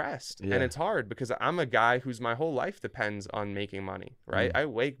really depressed. And it's hard because I'm a guy whose my whole life depends on making money, right? I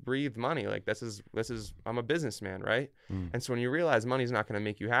wake, breathe money. Like this is, I'm a businessman, right? And so when you realize money's not going to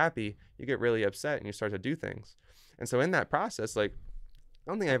make you happy, you get really upset and you start to do things. And so in that process, like,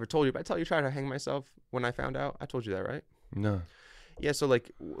 I don't think I ever told you, but I tell you, try to hang myself when I found out. I told you that, right? No. Yeah. So it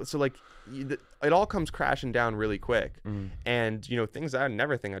all comes crashing down really quick. And, you know, things I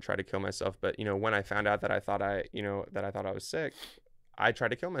never think I tried to kill myself. But, you know, when I found out that I thought I was sick, I tried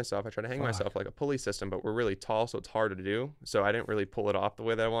to kill myself. I tried to hang myself like a pulley system, but we're really tall, so it's harder to do. So I didn't really pull it off the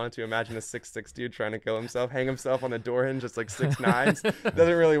way that I wanted to. Imagine a 6'6" dude trying to kill himself, hang himself on the door hinge, just like 6'9".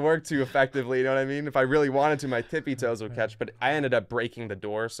 Doesn't really work too effectively, you know what I mean? If I really wanted to, my tippy toes would catch, but I ended up breaking the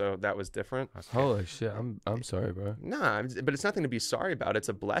door, so that was different. Holy shit. I'm sorry, bro. Nah, but it's nothing to be sorry about. It's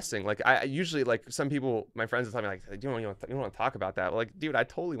a blessing. Like I usually, like some people, my friends will tell me like, you don't want to talk about that. Like, dude, I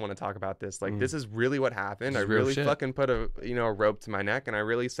totally want to talk about this. Like, this is really what happened. I really fucking put a rope to my neck, and I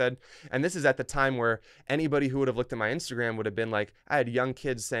really said, and this is at the time where anybody who would have looked at my Instagram would have been like, I had young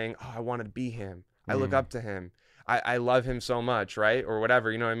kids saying, oh, I wanted to be him. I look up to him. I love him so much, right? Or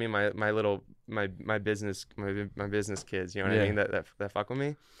whatever, you know what I mean? My business kids, you know what I mean? That fuck with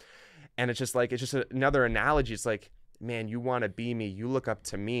me. And it's just another analogy. It's like, man, you want to be me. You look up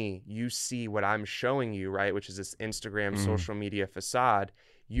to me. You see what I'm showing you, right? Which is this Instagram social media facade.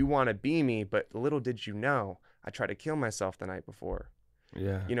 You want to be me, but little did you know, I tried to kill myself the night before.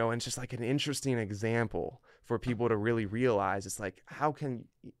 Yeah. You know, and it's just like an interesting example for people to really realize. It's like, how can,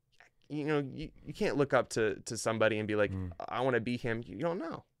 you know, you can't look up to somebody and be like, I want to be him. You don't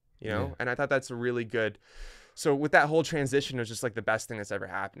know, you know? Yeah. And I thought that's a really good. So with that whole transition, it was just like the best thing that's ever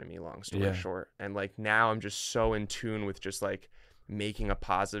happened to me, long story short. And like now I'm just so in tune with just like making a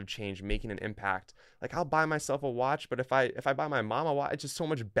positive change, making an impact. Like I'll buy myself a watch, but if I buy my mom a watch, it's just so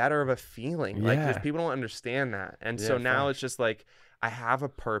much better of a feeling. Like people don't understand that. And so now it's just like, I have a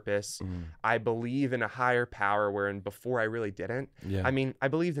purpose. I believe in a higher power, wherein before I really didn't. Yeah. I mean, I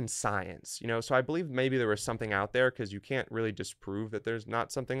believed in science, you know, so I believe maybe there was something out there because you can't really disprove that there's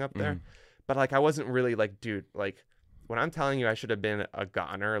not something up there. But like, I wasn't really like, dude, like when I'm telling you I should have been a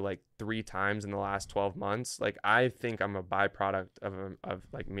goner like 3 times in the last 12 months, like I think I'm a byproduct of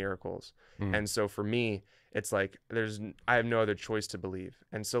like miracles. And so for me, it's like I have no other choice to believe.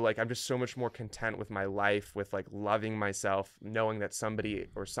 And so like I'm just so much more content with my life, with like loving myself, knowing that somebody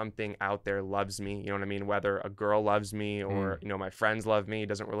or something out there loves me, you know what I mean? Whether a girl loves me or you know, my friends love me, it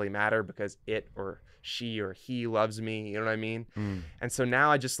doesn't really matter because it or she or he loves me, you know what I mean? And so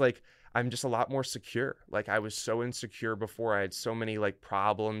now I'm just a lot more secure. Like I was so insecure before. I had so many like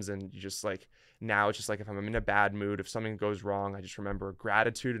problems, and just like now it's just like if I'm in a bad mood, if something goes wrong, I just remember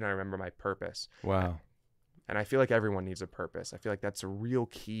gratitude and I remember my purpose. Wow. And I feel like everyone needs a purpose. I feel like that's a real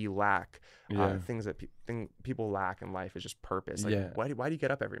key lack. Things that people lack in life is just purpose. Like, why do you get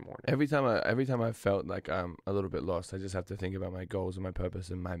up every morning? Every time I felt like I'm a little bit lost, I just have to think about my goals and my purpose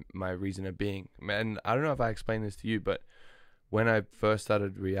and my reason of being. And I don't know if I explained this to you, but when I first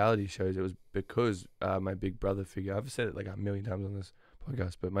started reality shows, it was because my big brother figure, I've said it like a million times on this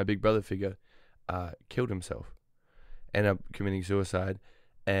podcast, but my big brother figure killed himself, ended up committing suicide.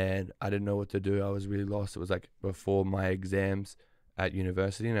 and I didn't know what to do. I was really lost. It was like before my exams at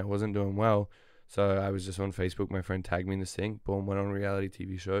university, and I wasn't doing well. So I was just on Facebook. My friend tagged me in this thing. Boom, went on a reality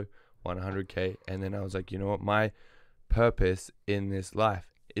TV show, won 100K, and then I was like, you know what? My purpose in this life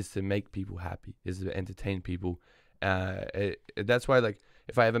is to make people happy, is to entertain people. That's why, like,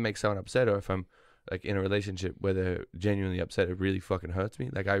 if I ever make someone upset, or if I'm like in a relationship where they're genuinely upset, it really fucking hurts me.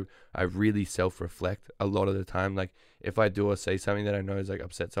 Like I really self-reflect a lot of the time. Like if I do or say something that I know is like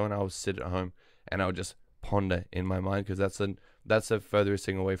upset someone, I'll sit at home and I'll just ponder in my mind, because that's the furthest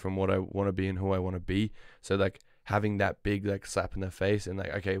thing away from what I want to be and who I want to be. So like having that big like slap in the face and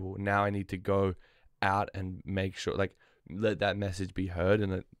like, okay, well now I need to go out and make sure, like, let that message be heard,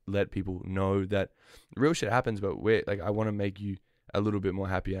 and let people know that real shit happens, but I want to make you a little bit more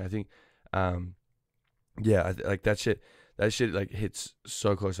happy. And I think like that shit like hits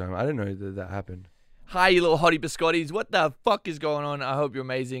so close to home. I didn't know that happened. Hi, you little hottie biscottis. What the fuck is going on? I hope you're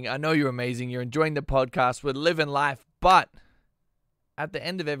amazing. I know you're amazing. You're enjoying the podcast. We're living life. But at the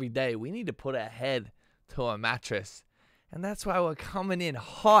end of every day, we need to put our head to a mattress. And that's why we're coming in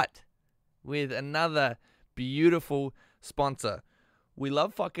hot with another beautiful sponsor. We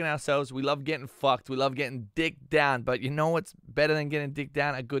love fucking ourselves. We love getting fucked. We love getting dicked down. But you know what's better than getting dicked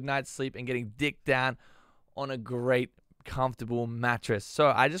down? A good night's sleep and getting dicked down on a great, comfortable mattress.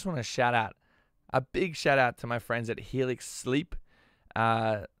 So I just want to shout out, a big shout out to my friends at Helix Sleep.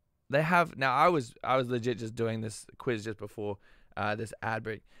 They have, now I was legit just doing this quiz just before this ad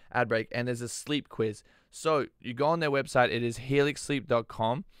break, and there's a sleep quiz. So you go on their website. It is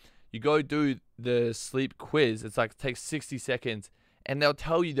helixsleep.com. You go do the sleep quiz. It's like, it takes 60 seconds, and they'll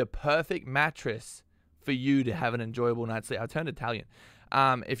tell you the perfect mattress for you to have an enjoyable night's sleep. I turned Italian.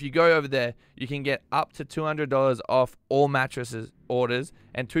 If you go over there, you can get up to $200 off all mattresses orders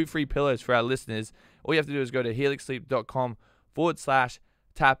and 2 free pillows for our listeners. All you have to do is go to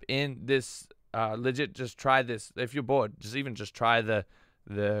helixsleep.com/tap in. This legit, just try this. If you're bored, just try the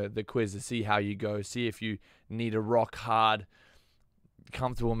quiz to see how you go. See if you need a rock hard,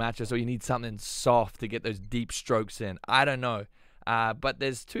 comfortable mattress, or you need something soft to get those deep strokes in. I don't know. But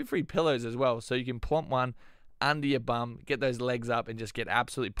there's 2 free pillows as well, so you can plump one under your bum, get those legs up, and just get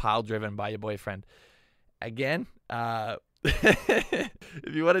absolutely pile driven by your boyfriend. Again, if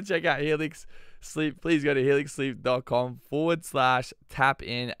you want to check out Helix Sleep, please go to helixsleep.com/tap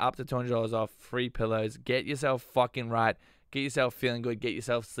in, up to $200 off, free pillows. Get yourself fucking right. Get yourself feeling good. Get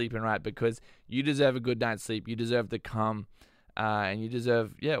yourself sleeping right, because you deserve a good night's sleep. You deserve to come, and you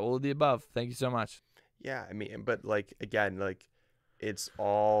deserve, all of the above. Thank you so much. Yeah, I mean, but like, again, like, it's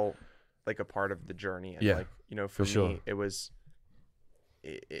all like a part of the journey. And like, you know, for me, sure. it was,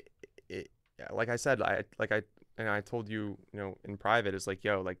 like I said, I told you, you know, in private, it's like,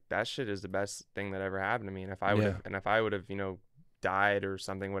 yo, like, that shit is the best thing that ever happened to me. And if I would have, you know, died, or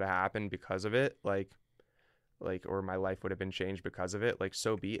something would have happened because of it, like, or my life would have been changed because of it, like,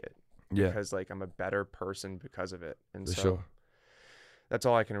 so be it. Yeah. Because like, I'm a better person because of it. And For so sure. that's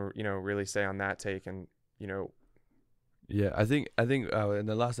all I can, you know, really say on that take. And, you know, Yeah, I think in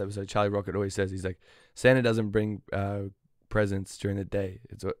the last episode, Charlie Rocket always says, he's like, Santa doesn't bring presents during the day.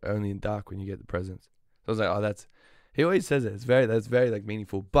 It's only in dark when you get the presents. So I was like, oh, he always says it. That's very like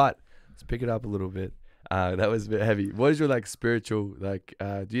meaningful. But let's pick it up a little bit. That was a bit heavy. What is your like spiritual, like,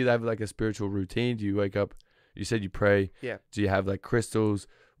 do you have like a spiritual routine? Do you wake up? You said you pray. Yeah. Do you have like crystals?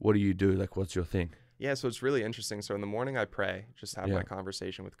 What do you do? Like, what's your thing? Yeah, so it's really interesting. So in the morning I pray, just have my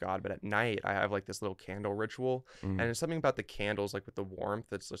conversation with God. But at night I have like this little candle ritual. And there's something about the candles, like with the warmth,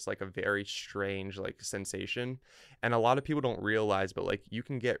 that's just like a very strange like sensation. And a lot of people don't realize, but like you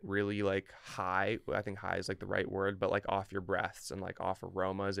can get really like high. I think high is like the right word, but like off your breaths and like off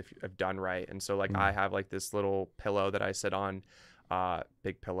aromas if you've done right. And so like I have like this little pillow that I sit on.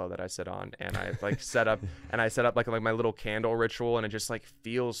 Big pillow that I sit on, and I like set up like my little candle ritual, and it just like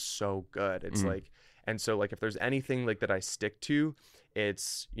feels so good. It's like, and so like if there's anything like that I stick to,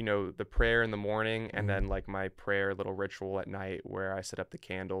 it's, you know, the prayer in the morning, and then like my prayer little ritual at night where I set up the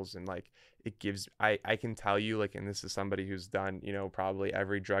candles, and like it gives, I can tell you, like, and this is somebody who's done, you know, probably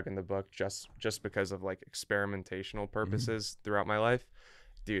every drug in the book just because of like experimentational purposes throughout my life.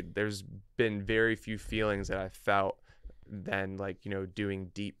 Dude, there's been very few feelings that I felt than like, you know, doing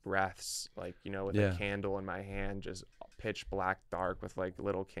deep breaths, like, you know, with a candle in my hand, just pitch black dark with like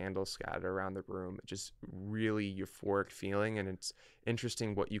little candles scattered around the room. Just really euphoric feeling. And it's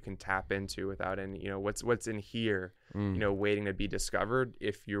interesting what you can tap into without any, you know, what's in here, you know, waiting to be discovered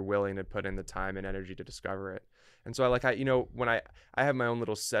if you're willing to put in the time and energy to discover it. And so I you know, when I have my own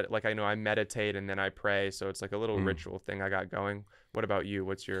little set, like, I know I meditate and then I pray, so it's like a little ritual thing I got going. What about you?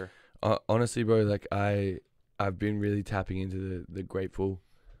 What's your Honestly, bro, like I've been really tapping into the grateful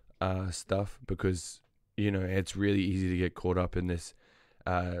stuff because, you know, it's really easy to get caught up in this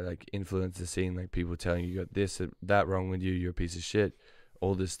like influencer scene, like people telling you got this, that wrong with you, you're a piece of shit,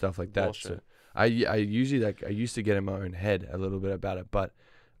 all this stuff like that. Bullshit. So I usually I used to get in my own head a little bit about it, but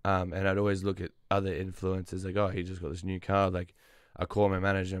and I'd always look at other influencers like, oh, he just got this new car. Like I call my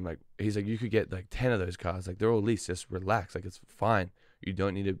manager, I'm like, he's like, you could get like 10 of those cars, like they're all leased, just relax, like it's fine, you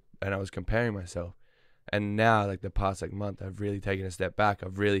don't need to. And I was comparing myself, and now like the past like month I've really taken a step back.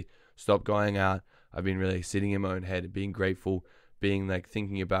 I've really stopped going out. I've been really sitting in my own head, being grateful, being like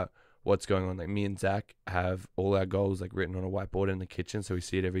thinking about what's going on. Like me and Zach have all our goals like written on a whiteboard in the kitchen, so we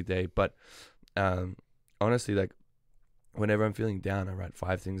see it every day. But honestly, like whenever I'm feeling down, I write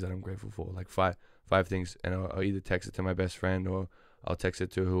 5 things that I'm grateful for, like five things, and I'll either text it to my best friend or I'll text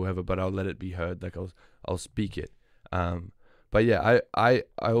it to whoever, but I'll let it be heard. Like I'll speak it. But yeah, I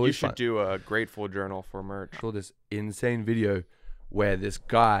always You should do a grateful journal for merch. saw this insane video where this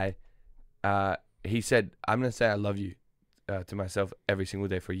guy, he said, I'm gonna say I love you to myself every single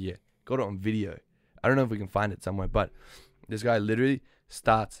day for a year. Got it on video. I don't know if we can find it somewhere, but this guy literally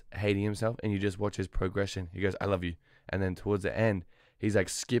starts hating himself, and you just watch his progression. He goes, I love you. And then towards the end, he's like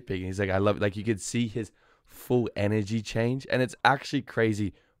skipping. He's like, I love it. Like you could see his full energy change. And it's actually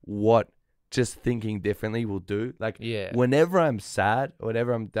crazy what just thinking differently will do. Like whenever I'm sad, or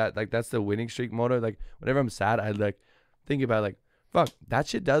whenever I'm that's the winning streak motto. Like whenever I'm sad, I like think about like, fuck, that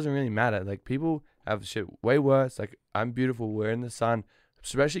shit doesn't really matter. Like people have shit way worse. Like I'm beautiful. We're in the sun,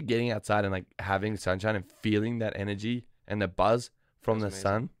 especially getting outside and like having sunshine and feeling that energy and the buzz from the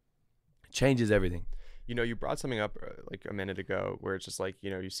sun changes everything. You know, you brought something up like a minute ago where it's just like,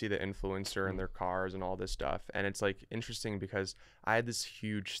 you know, you see the influencer and their cars and all this stuff. And it's like interesting because I had this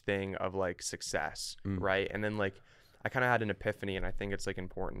huge thing of like success, right? And then like I kind of had an epiphany, and I think it's like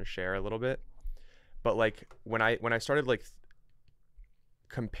important to share a little bit. But like when I started like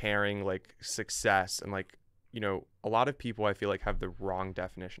comparing like success, and like, you know, a lot of people I feel like have the wrong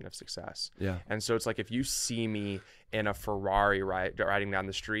definition of success. Yeah. And so it's like if you see me in a Ferrari riding down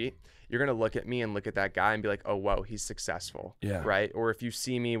the street, you're going to look at me and look at that guy and be like, oh, whoa, he's successful. Yeah. Right. Or if you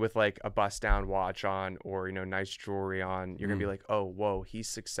see me with like a bust down watch on, or, you know, nice jewelry on, you're going to be like, oh, whoa, he's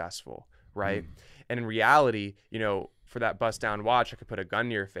successful. Right. And in reality, you know, for that bust down watch, I could put a gun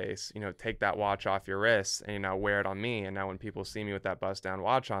to your face, you know, take that watch off your wrist and, you know, wear it on me. And now when people see me with that bust down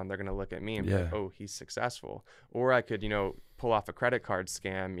watch on, they're going to look at me and be like, oh, he's successful. Or I could, you know, pull off a credit card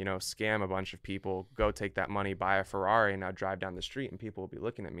scam, you know, scam a bunch of people, go take that money, buy a Ferrari, and now drive down the street, and people will be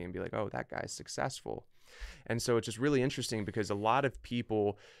looking at me and be like, oh, that guy's successful. And so it's just really interesting because a lot of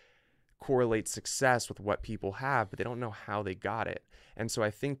people correlate success with what people have, but they don't know how they got it. And so I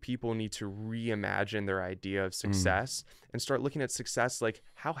think people need to reimagine their idea of success and start looking at success like,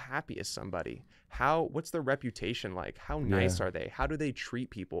 how happy is somebody? What's their reputation like? How nice are they? How do they treat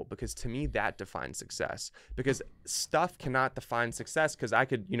people? Because to me, that defines success. Because stuff cannot define success, because I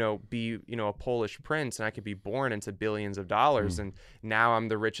could, you know, be, you know, a Polish prince, and I could be born into billions of dollars, and now I'm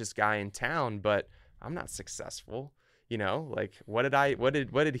the richest guy in town, but I'm not successful. You know, like what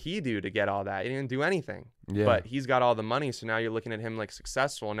did he do to get all that? He didn't do anything. Yeah. But he's got all the money, so now you're looking at him like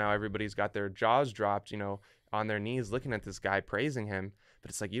successful. Now everybody's got their jaws dropped, you know, on their knees looking at this guy, praising him. But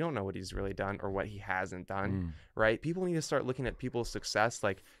it's like, you don't know what he's really done or what he hasn't done, right? People need to start looking at people's success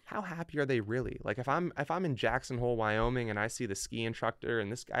like, how happy are they really? Like if I'm in Jackson Hole, Wyoming, and I see the ski instructor,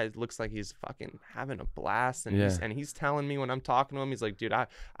 and this guy looks like he's fucking having a blast, and he's telling me when I'm talking to him, he's like, dude,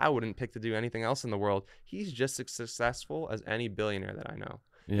 I wouldn't pick to do anything else in the world. He's just as successful as any billionaire that I know.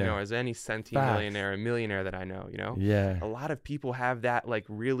 Yeah. You know, as any centimillionaire, a millionaire that I know, you know? Yeah. A lot of people have that like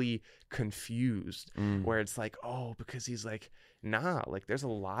really confused where it's like, oh, because he's like, nah, like there's a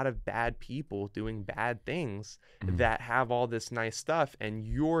lot of bad people doing bad things that have all this nice stuff, and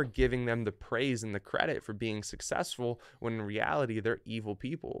you're giving them the praise and the credit for being successful when in reality they're evil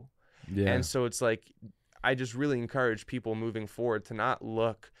people. Yeah. And so it's like, I just really encourage people moving forward to not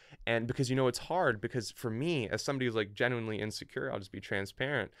look, and because, you know, it's hard, because for me, as somebody who's like genuinely insecure, I'll just be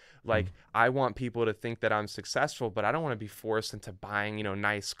transparent. Like I want people to think that I'm successful, but I don't want to be forced into buying, you know,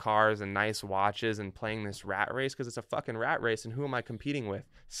 nice cars and nice watches and playing this rat race, because it's a fucking rat race. And who am I competing with?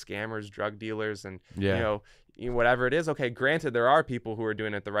 Scammers, drug dealers, and, you know, whatever it is. Okay, granted, there are people who are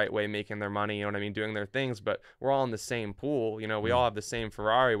doing it the right way, making their money, you know what I mean, doing their things, but we're all in the same pool. You know, we all have the same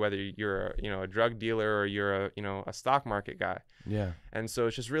Ferrari, whether you're you know, a drug dealer or you're a, you know, a stock market guy. Yeah. And so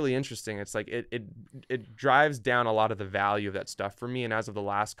it's just really interesting. It's like it drives down a lot of the value of that stuff for me. And as of the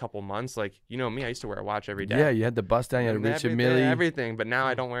last couple months, like, you know me, I used to wear a watch every day. Yeah, you had the bust down, you had Richard Mille. Everything, but now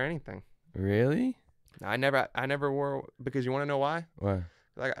I don't wear anything. Really? I never wore, because you want to know why? Why?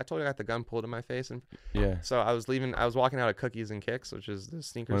 like I told you I got the gun pulled in my face, and Yeah. so I was leaving. I was walking out of Cookies and Kicks, which is the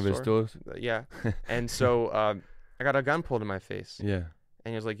sneaker One of his store. stores. Yeah, and so I got a gun pulled in my face, Yeah.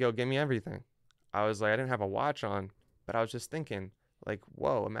 and he was like, "Yo, give me everything." I was like, I didn't have a watch on, but I was just thinking, like,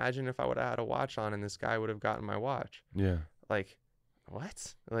 whoa, imagine if I would have had a watch on and this guy would have gotten my watch. Yeah. Like,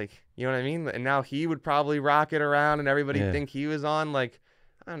 what? Like, you know what I mean? And now he would probably rock it around and everybody Yeah. think he was on. Like,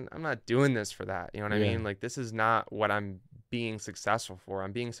 I'm not doing this for that. You know what I Yeah. mean? Like, this is not what I'm being successful for.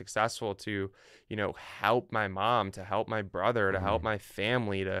 I'm being successful to, you know, help my mom, to help my brother, to help my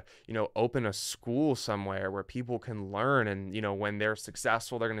family, to, you know, open a school somewhere where people can learn. And, you know, when they're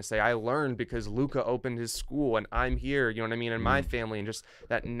successful, they're going to say, I learned because Luca opened his school and I'm here, you know what I mean? And my family, and just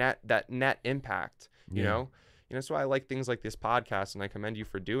that net impact, you Yeah. know? You know, that's why I like things like this podcast, and I commend you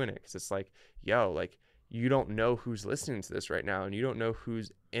for doing it, because it's like, yo, like, you don't know who's listening to this right now, and you don't know who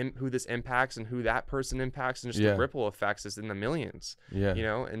this impacts and who that person impacts, and just Yeah. the ripple effects is in the millions, Yeah. you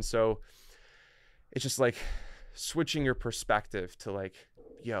know? And so it's just like switching your perspective to like,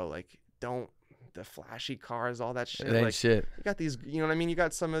 yo, like, don't the flashy cars, all that shit. It ain't Like, shit. you got these, you know what I mean? You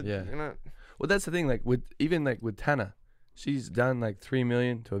got some of, Yeah. you know, Well, that's the thing. Like with Tana, she's done like $3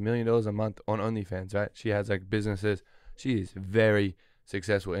 million to $1 million a month on OnlyFans, right? She has like businesses. She is very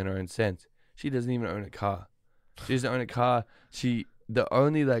successful in her own sense. She doesn't even own a car. She doesn't own a car. The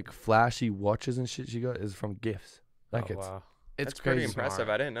only like flashy watches and shit she got is from gifts. Like Oh, it's wow. it's that's pretty crazy. impressive.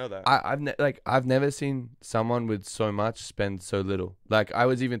 I didn't know that. I've never seen someone with so much spend so little. Like I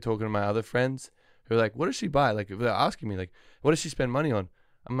was even talking to my other friends who are like, what does she buy? Like they're asking me like, what does she spend money on?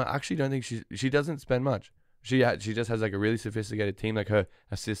 I'm like, actually don't think she doesn't spend much. She just has like a really sophisticated team. Like her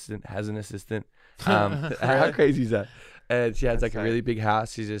assistant has an assistant. How crazy is that? And she has like a really big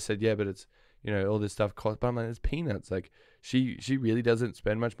house. She just said, yeah, but it's, you know, all this stuff costs. But I'm like, it's peanuts. Like she really doesn't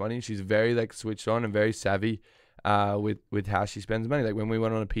spend much money. She's very like switched on and very savvy with how she spends money. Like when we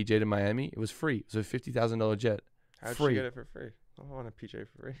went on a PJ to Miami, it was free. It was a $50,000 jet. How'd free. she get it for free? I don't want a PJ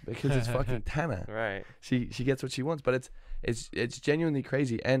for free. Because it's fucking Tana. Right. She gets what she wants, but it's genuinely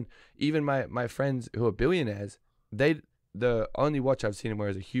crazy. And even my friends who are billionaires, the only watch I've seen him wear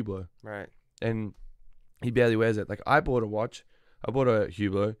is a Hublot, Right. and he barely wears it. Like I bought a watch, I bought a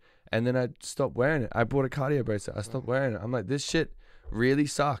Hublot, and then I stopped wearing it. I bought a cardio bracelet, I stopped wearing it. I'm like, this shit really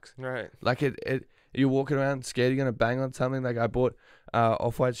sucks. Right. Like it you're walking around scared you're gonna bang on something. Like I bought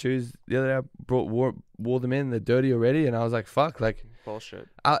off-white shoes the other day. I wore them in. They're dirty already, and I was like, fuck. Like Bullshit.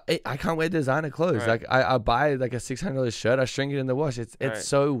 I can't wear designer clothes. Right. Like I buy like a $600 shirt, I shrink it in the wash. It's Right.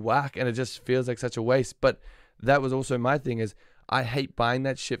 so whack, and it just feels like such a waste. But that was also my thing, is I hate buying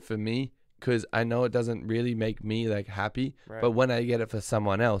that shit for me because I know it doesn't really make me like happy. Right. But when I get it for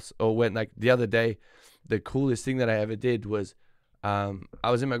someone else, or when like the other day, the coolest thing that I ever did was I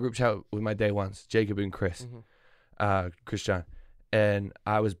was in my group chat with my day ones, Jacob and Chris, Christian, and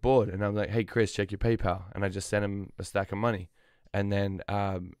I was bored, and I'm like, hey Chris, check your PayPal, and I just sent him a stack of money. And then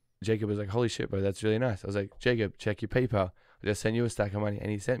Jacob was like, holy shit, bro, that's really nice. I was like, Jacob, check your PayPal. I just sent you a stack of money. And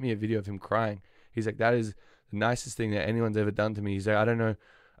he sent me a video of him crying. He's like, that is the nicest thing that anyone's ever done to me. He's like, I don't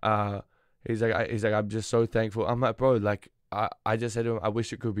know. He's like, I'm just so thankful. I'm like, bro, like, I just said to him, I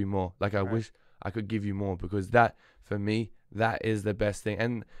wish it could be more. Like, I wish I could give you more, because that, for me, that is the best thing.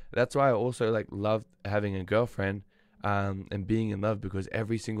 And that's why I also, like, love having a girlfriend and being in love, because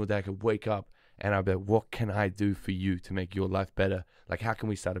every single day I could wake up and I'll be like, what can I do for you to make your life better? Like, how can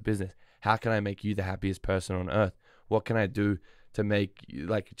we start a business? How can I make you the happiest person on earth? What can I do to make,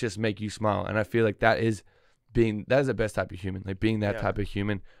 like, just make you smile? And I feel like that is the best type of human. Like, being that type of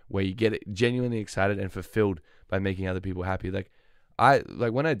human where you get genuinely excited and fulfilled by making other people happy. Like,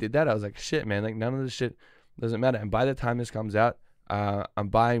 when I did that, I was like, shit, man, like, none of this shit doesn't matter. And by the time this comes out, I'm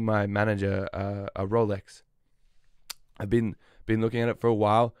buying my manager a Rolex. I've been looking at it for a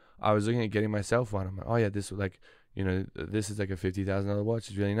while. I was looking at getting myself one. I'm like, oh yeah, this like, you know, this is like a $50,000 watch.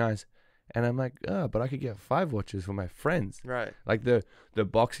 It's really nice. And I'm like, oh, but I could get 5 watches for my friends. Right. Like the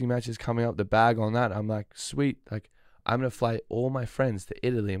boxing match is coming up, the bag on that. I'm like, sweet. Like, I'm gonna fly all my friends to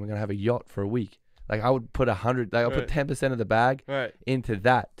Italy, and we're gonna have a yacht for a week. Like, I would put I'll put 10% of the bag into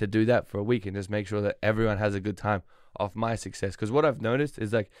that, to do that for a week, and just make sure that everyone has a good time off my success. Because what I've noticed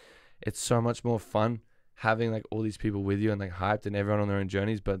is, like, it's so much more fun having like all these people with you and like hyped and everyone on their own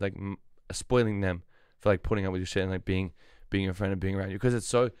journeys, but like spoiling them for like putting up with your shit and like being your friend and being around you. Because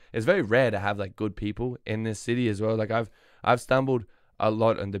it's very rare to have like good people in this city as well. Like I've stumbled a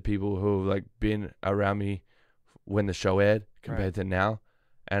lot into people who have like been around me when the show aired compared to now,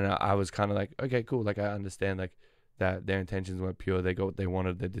 and I was kind of like, okay, cool. Like, I understand like that their intentions weren't pure. They got what they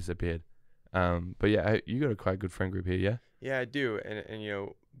wanted. They disappeared. But yeah, you got a quite good friend group here, yeah? Yeah, I do. And you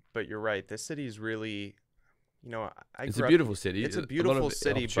know, but you're right. This city is really I It's grew a up- beautiful city. It's a lot of beautiful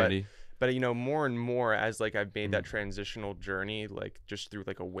city, opportunity. but more and more as like I've made that transitional journey, like just through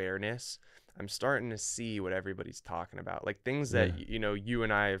like awareness, I'm starting to see what everybody's talking about, like things that you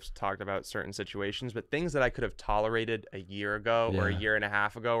and I have talked about certain situations, but things that I could have tolerated a year ago or a year and a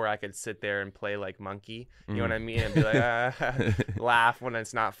half ago, where I could sit there and play like monkey, you know what I mean, and be like laugh when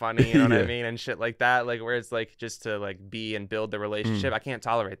it's not funny, you know what I mean, and shit like that, like where it's like just to like be and build the relationship. I can't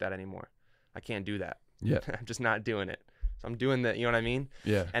tolerate that anymore. I can't do that. Yeah. I'm just not doing it. So I'm doing that, you know what I mean?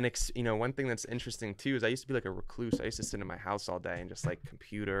 Yeah. And one thing that's interesting too is I used to be like a recluse. I used to sit in my house all day and just like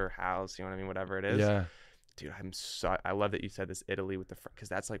computer, house, you know what I mean, whatever it is. Yeah. Dude, I love that you said this Italy with because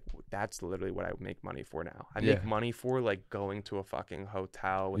that's literally what I make money for now. I make money for like going to a fucking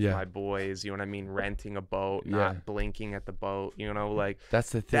hotel with my boys, you know what I mean, renting a boat, not blinking at the boat, like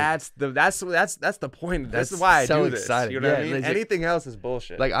That's the thing. that's the point. That's This is why I so do this. exciting. You know what I Yeah, mean? legit. Anything else is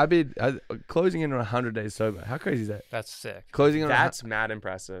bullshit. Like I've been closing in on 100 days sober. How crazy is that? That's sick. Closing on that's mad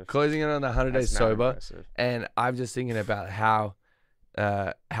impressive. closing in on the 100 days That's mad sober, impressive. and I'm just thinking about how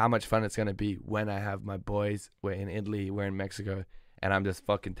much fun it's gonna be when I have my boys. We're in Italy, we're in Mexico, and I'm just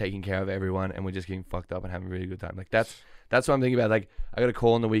fucking taking care of everyone, and we're just getting fucked up and having a really good time. Like that's what I'm thinking about. Like I got a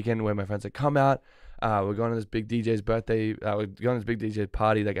call on the weekend where my friends like, come out. We're going to this big DJ's birthday. We're going to this big DJ's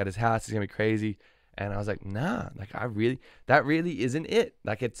party like at his house. It's gonna be crazy. And I was like, nah, like that really isn't it.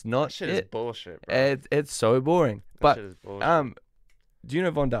 Like it's not That shit it. is bullshit, bro. It's so boring. That But shit is bullshit. do you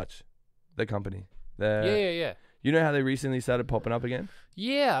know Von Dutch, the company? Yeah. You know how they recently started popping up again?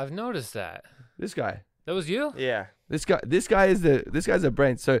 Yeah, I've noticed that. This guy. That was you? Yeah. This guy's a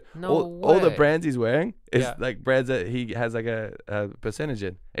brand. So No all the way. brands he's wearing is Yeah. like brands that he has like a percentage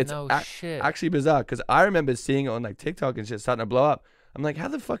in. It's No shit. actually bizarre because I remember seeing it on like TikTok and shit starting to blow up. I'm like, how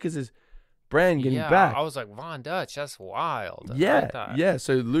the fuck is this brand getting yeah, back? I was like, Von Dutch, that's wild. I Yeah, like that. yeah.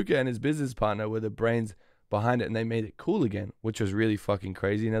 So Luca and his business partner were the brains behind it, and they made it cool again, which was really fucking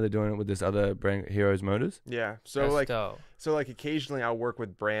crazy. Now they're doing it with this other brand, Heroes Motors. Yeah. So That's like dope. occasionally I'll work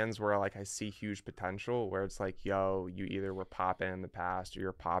with brands where like I see huge potential, where it's like, yo, you either were popping in the past or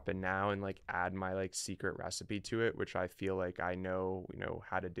you're popping now, and like add my like secret recipe to it, which I feel like I know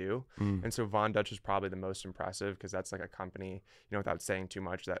how to do. And so Von Dutch is probably the most impressive because that's like a company, without saying too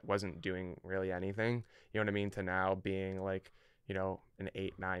much, that wasn't doing really anything, you know what I mean, to now being like, an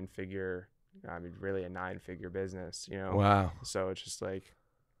 8-9 figure, really a 9-figure business, Wow. So it's just like,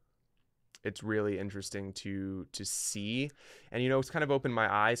 it's really interesting to see. And it's kind of opened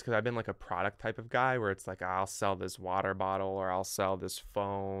my eyes because I've been like a product type of guy where it's like I'll sell this water bottle or I'll sell this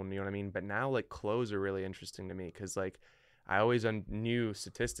phone, you know what I mean? But now like clothes are really interesting to me because like I always knew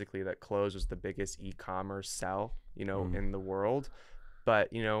statistically that clothes was the biggest e-commerce sell, in the world. But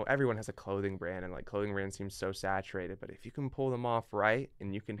everyone has a clothing brand, and like clothing brands seem so saturated, but if you can pull them off right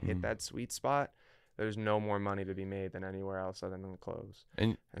and you can hit that sweet spot, there's no more money to be made than anywhere else other than clothes.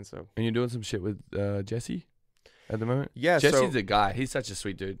 And you're doing some shit with Jesse at the moment? Yeah, Jesse's the guy. He's such a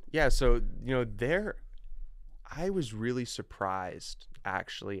sweet dude. Yeah, so I was really surprised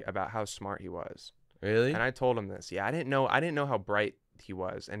actually about how smart he was. Really? And I told him this. Yeah, I didn't know how bright he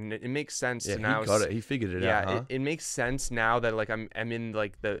was, and it makes sense now. He got it. He figured it out. Huh? It makes sense now that like I'm in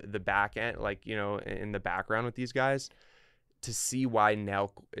like the back end, like in the background with these guys, to see why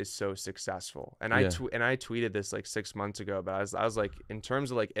Nelk is so successful. And I tweeted this like 6 months ago, but I was like, in terms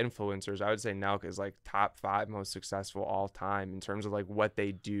of like influencers, I would say Nelk is like top 5 most successful all time in terms of like what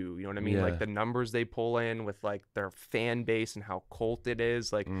they do. You know what I mean? Yeah. Like the numbers they pull in with like their fan base and how cult it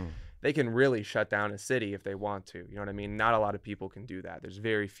is. Like they can really shut down a city if they want to. You know what I mean? Not a lot of people can do that. There's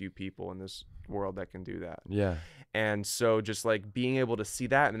very few people in this world that can do that. Yeah. And so just like being able to see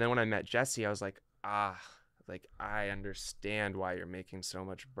that. And then when I met Jesse, I was like, like I understand why you're making so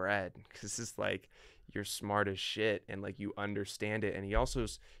much bread, because it's like you're smart as shit and like you understand it. And he also,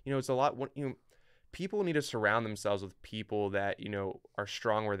 it's a lot. People need to surround themselves with people that are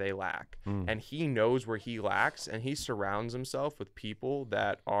strong where they lack, and he knows where he lacks, and he surrounds himself with people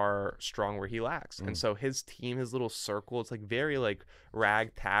that are strong where he lacks. And so his team, his little circle, it's like very like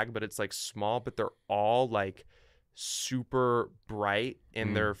ragtag, but it's like small, but they're all like super bright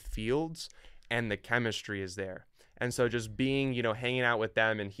in their fields. And the chemistry is there. And so just being, hanging out with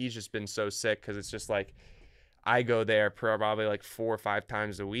them, and he's just been so sick because it's just like I go there probably like 4 or 5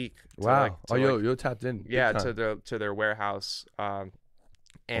 times a week. Wow. You're tapped in. Yeah, to their warehouse.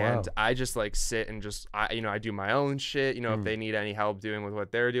 And I just like sit and just I do my own shit. If they need any help doing with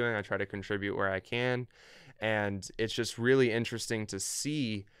what they're doing, I try to contribute where I can. And it's just really interesting to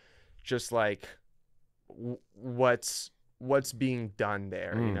see just like what's what's being done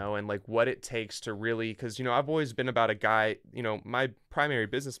there, you Mm. know, and like what it takes to really, because, you know, I've always been about a guy, you know, my primary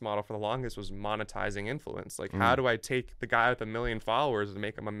business model for the longest was monetizing influence. Like, how do I take the guy with 1 million followers and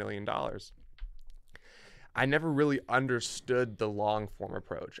make him $1 million? I never really understood the long form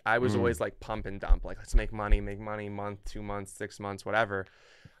approach. I was always like pump and dump, like let's make money, month, 2 months, 6 months, whatever.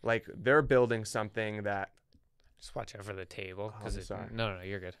 Like they're building something that Just watch out for the table. Oh, 'Cause I'm sorry. No,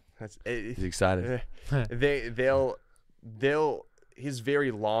 you're good. He's excited. they'll he's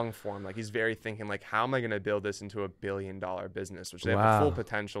very long form. Like he's very thinking like, how am I going to build this into $1 billion business, which they have the full Wow.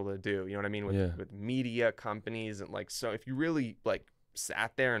 potential to do. You know what I mean? With, Yeah. with media companies and like, so if you really like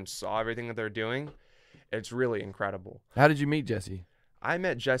sat there and saw everything that they're doing, it's really incredible. How did you meet Jesse? I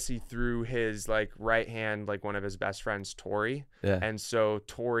met Jesse through his like right hand, like one of his best friends, Tori. Yeah. And so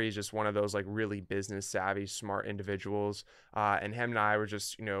Tori is just one of those like really business savvy, smart individuals. And him and I were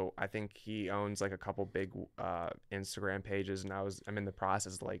just, you know, I think he owns like a couple big Instagram pages, and I'm in the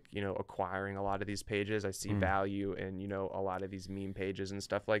process of like, you know, acquiring a lot of these pages. I see value in, you know, a lot of these meme pages and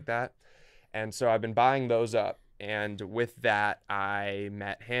stuff like that. And so I've been buying those up. And with that, I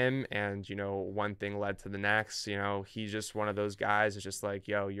met him, and, you know, one thing led to the next. You know, he's just one of those guys. It's just like,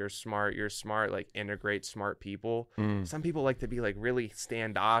 yo, you're smart, like integrate smart people. Some people like to be like really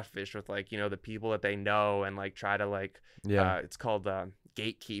standoffish with like, you know, the people that they know, and like try to like, it's called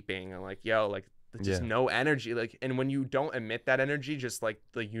gatekeeping, and like, yo, like just no energy. Like, and when you don't emit that energy, just like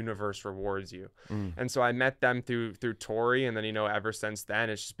the universe rewards you. And so I met them through Tori, and then, you know, ever since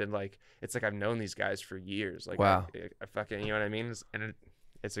then, it's just been like, it's like I've known these guys for years. Like, wow. I fucking, you know what I mean? And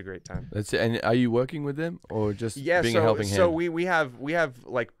it's a great time. That's it. And are you working with them or just being a so helping hand? we have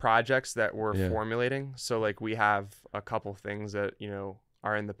like projects that we're formulating. So like we have a couple things that, you know,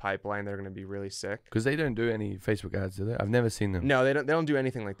 are in the pipeline that are going to be really sick. Because they don't do any Facebook ads, do they? I've never seen them. No, they don't do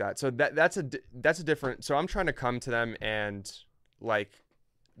anything like that. So that's a different. So I'm trying to come to them, and like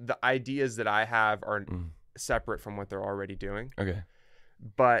the ideas that I have are separate from what they're already doing. Okay.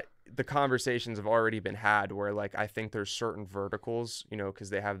 But the conversations have already been had where like I think there's certain verticals, you know, because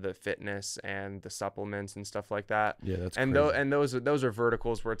they have the fitness and the supplements and stuff like that. Yeah, that's and crazy. those are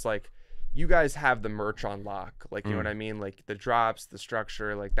verticals where it's like, you guys have the merch on lock, like, you know what I mean, like the drops, the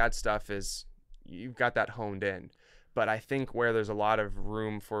structure, like that stuff is, you've got that honed in. But I think where there's a lot of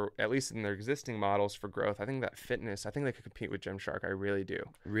room for, at least in their existing models, for growth, I think that fitness, I think they could compete with Gymshark. I really do.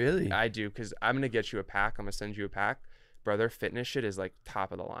 Really? I do, because I'm gonna get you a pack. I'm gonna send you a pack. Bro, their fitness shit is like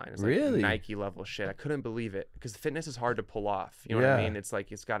top of the line. It's like Really? Nike level shit. I couldn't believe it, because fitness is hard to pull off. You know what I mean? It's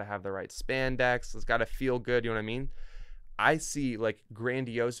like, it's got to have the right spandex. It's got to feel good. You know what I mean? I see like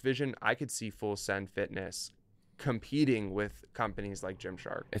grandiose vision. I could see Full Send Fitness competing with companies like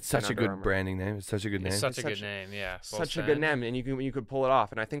Gymshark. It's such a and Under good Armour. branding name. It's such a good name. It's such a It's good such- name, yeah. Such a good name, and you could pull it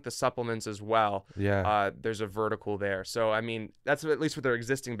off. And I think the supplements as well. Yeah. There's a vertical there. So I mean, that's at least with their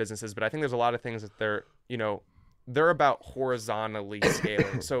existing businesses. But I think there's a lot of things that they're, you know, they're about horizontally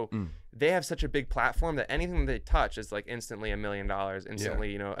scaling. So they have such a big platform that anything that they touch is like instantly $1 million,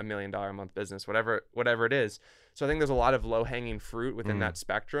 instantly, you know, $1 million a month business, whatever it is. So I think there's a lot of low hanging fruit within that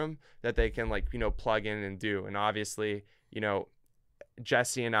spectrum that they can, like, you know, plug in and do. And obviously, you know,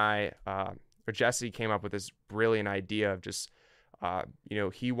 Jesse and I, or Jesse came up with this brilliant idea of just, you know,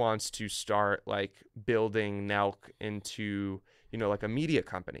 he wants to start like building Nelk into, you know, like a media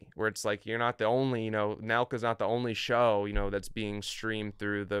company where it's like, you're not the only, you know, Nelk is not the only show, you know, that's being streamed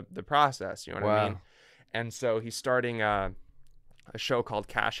through the process. You know what I mean? And so he's starting a show called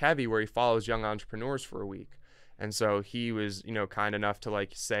Cash Heavy, where he follows young entrepreneurs for a week. And so he was, you know, kind enough to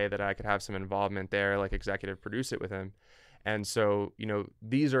like say that I could have some involvement there, like executive produce it with him. And so, you know,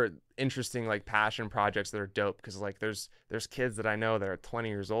 these are interesting like passion projects that are dope, because like there's kids that I know that are 20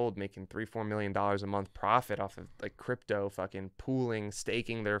 years old making $3-4 million a month profit off of like crypto, fucking pooling,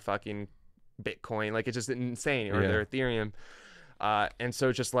 staking their fucking Bitcoin. Like, it's just insane, or their Ethereum. And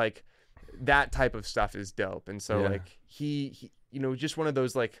so just like that type of stuff is dope. And so like he, you know, just one of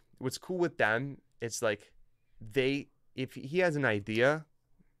those, like, what's cool with them, it's like if he has an idea,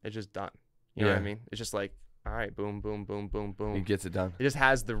 it's just done. You know what I mean? It's just like, all right, boom, boom, boom, boom, boom. He gets it done. It just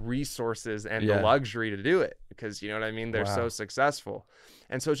has the resources and the luxury to do it, because, you know what I mean? They're so successful.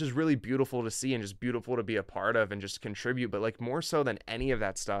 And so it's just really beautiful to see, and just beautiful to be a part of and just contribute. But like, more so than any of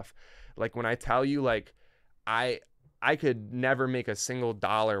that stuff, like when I tell you, like, I could never make a single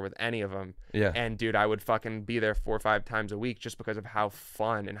dollar with any of them. Yeah. And dude, I would fucking be there 4 or 5 times a week, just because of how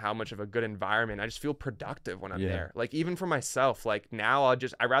fun and how much of a good environment. I just feel productive when I'm there. Like, even for myself, like now I'd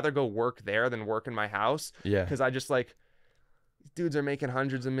rather go work there than work in my house. Yeah. Cause I just like, dudes are making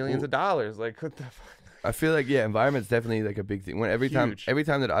hundreds of millions of dollars. Like, what the fuck? I feel like environment's definitely like a big thing. When every time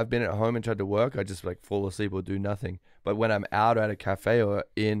that I've been at home and tried to work, I just like fall asleep or do nothing. But when I'm out at a cafe or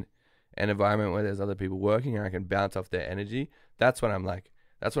in an environment where there's other people working and I can bounce off their energy, that's when I'm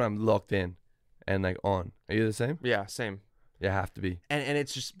locked in and like on. Are you the same? Yeah, same. Yeah, have to be. And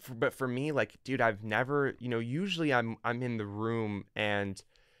it's just, but for me, like, dude, I've never, usually I'm in the room and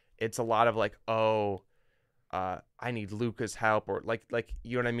it's a lot of like, I need Luca's help, or like,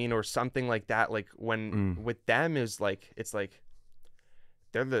 you know what I mean? Or something like that. Like when with them is like, it's like,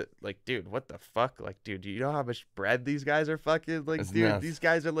 they're the, like, dude, what the fuck? Like, dude, do you know how much bread these guys are fucking, like, That's dude, nuts. these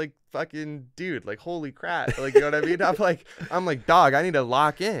guys are like fucking, dude, like, holy crap. Like, you know what I mean? I'm like, dog, I need to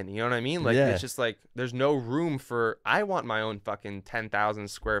lock in. You know what I mean? Like, it's just like, there's no room for, I want my own fucking 10,000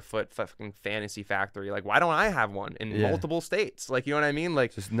 square foot fucking fantasy factory. Like, why don't I have one in multiple states? Like, you know what I mean?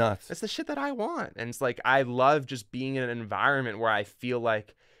 Like, just nuts. It's the shit that I want. And it's like, I love just being in an environment where I feel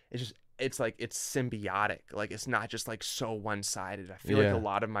like it's like it's symbiotic. Like, it's not just like so one-sided. I feel like a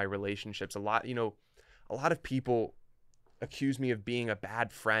lot of my relationships, a lot of people accuse me of being a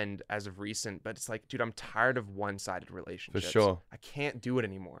bad friend as of recent, but it's like, dude, I'm tired of one-sided relationships. For sure. I can't do it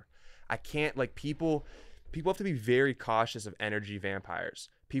anymore. I can't, like, people have to be very cautious of energy vampires.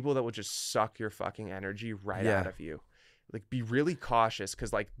 People that will just suck your fucking energy right out of you. Like, be really cautious,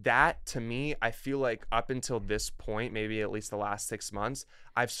 because like that, to me, I feel like up until this point, maybe at least the last 6 months,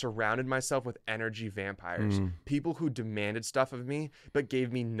 I've surrounded myself with energy vampires, people who demanded stuff of me but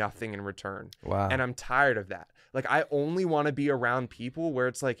gave me nothing in return. Wow. And I'm tired of that. Like, I only want to be around people where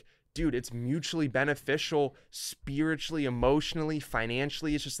it's like, dude, it's mutually beneficial, spiritually, emotionally,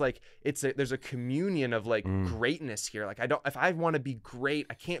 financially. It's just like, there's a communion of like greatness here. Like, if I want to be great,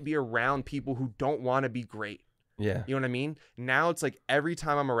 I can't be around people who don't want to be great. Yeah. You know what I mean? Now it's like, every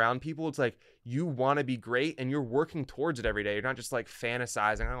time I'm around people, it's like, you want to be great and you're working towards it every day. You're not just like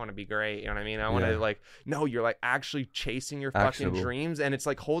fantasizing, I want to be great. You know what I mean? I want to like, no, you're like actually chasing your fucking dreams, and it's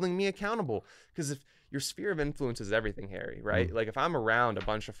like holding me accountable. Because if your sphere of influence is everything, Harry, right? Like, if I'm around a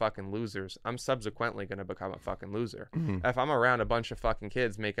bunch of fucking losers, I'm subsequently going to become a fucking loser. If I'm around a bunch of fucking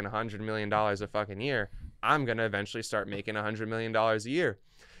kids making $100 million a fucking year, I'm going to eventually start making $100 million a year.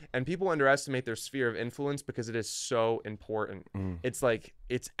 And people underestimate their sphere of influence because it is so important. It's like,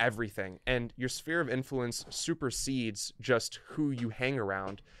 it's everything. And your sphere of influence supersedes just who you hang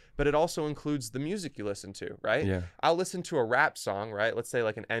around, but it also includes the music you listen to, right? Yeah. I'll listen to a rap song, right? Let's say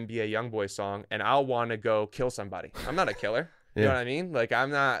like an NBA YoungBoy song, and I'll want to go kill somebody. I'm not a killer. You know what I mean? Like, I'm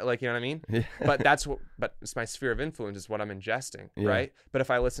not, like, you know what I mean? Yeah. But it's my sphere of influence is what I'm ingesting, right? But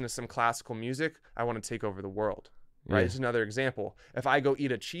if I listen to some classical music, I want to take over the world. Right. It's another example. If I go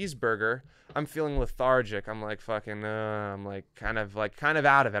eat a cheeseburger, I'm feeling lethargic. I'm like fucking, I'm like kind of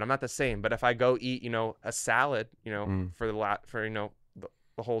out of it. I'm not the same. But if I go eat, a salad, for the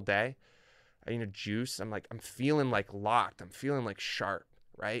whole day, I eat a juice, I'm feeling like locked. I'm feeling like sharp.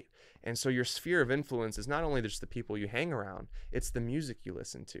 Right. And so your sphere of influence is not only just the people you hang around, it's the music you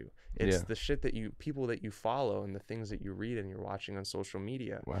listen to. It's the shit people that you follow, and the things that you read and you're watching on social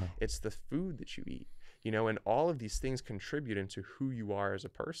media. Wow. It's the food that you eat. And all of these things contribute into who you are as a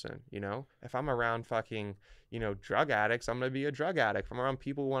person. If I'm around fucking, drug addicts, I'm going to be a drug addict. If I'm around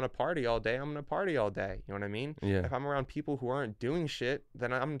people who want to party all day, I'm going to party all day. You know what I mean? Yeah. If I'm around people who aren't doing shit,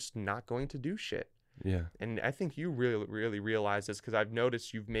 then I'm just not going to do shit. Yeah. And I think you really, really realize this, because I've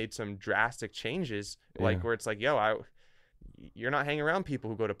noticed you've made some drastic changes, like where it's like, you're not hanging around people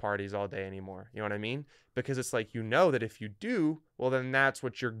who go to parties all day anymore. You know what I mean? Because it's like, that if you do, well, then that's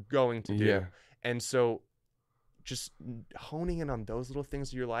what you're going to do. Yeah. And so just honing in on those little things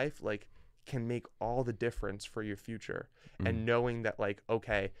of your life, like, can make all the difference for your future. And knowing that, like,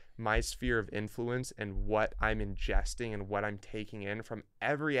 okay, my sphere of influence and what I'm ingesting and what I'm taking in from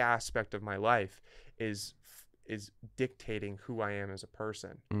every aspect of my life is dictating who I am as a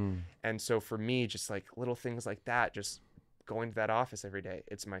person. And so for me, just like little things like that, just going to that office every day,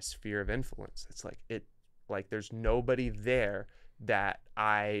 it's my sphere of influence. It's like there's nobody there that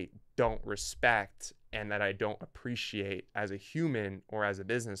I don't respect and that I don't appreciate as a human or as a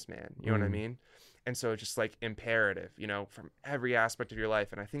businessman. You know what I mean? And so it's just like imperative, from every aspect of your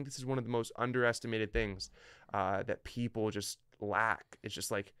life. And I think this is one of the most underestimated things that people just lack. It's just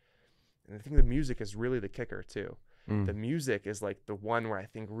like, and I think the music is really the kicker too. The music is like the one where I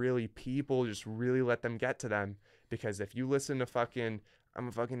think really people just really let them get to them. Because if you listen to fucking,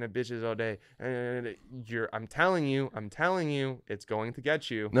 I'm fucking the bitches all day, and I'm telling you, it's going to get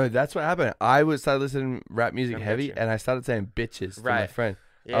you. No, that's what happened. I started listening to rap music heavy, and I started saying bitches to my friend.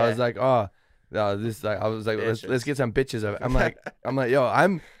 Yeah. I was like, I was like, let's get some bitches. I'm like, yo,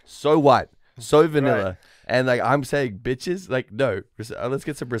 I'm so white, so vanilla, And like I'm saying, bitches, like no, let's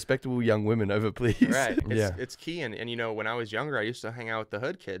get some respectable young women over, please. Right. Yeah. It's key. And you know, when I was younger, I used to hang out with the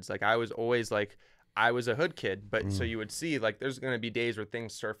hood kids. Like I was always like, I was a hood kid, but so you would see like there's going to be days where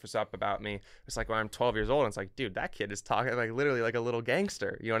things surface up about me. It's like when I'm 12 years old, and it's like, dude, that kid is talking like literally like a little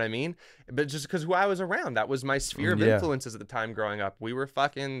gangster. You know what I mean? But just because who I was around, that was my sphere of influences at the time growing up. We were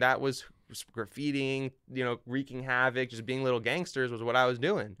that was graffitiing, you know, wreaking havoc, just being little gangsters was what I was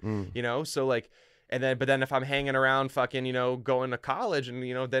doing, you know? So like, but then if I'm hanging around fucking, you know, going to college and,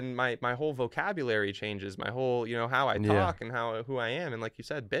 you know, then my whole vocabulary changes, my whole, you know, how I talk and who I am. And like you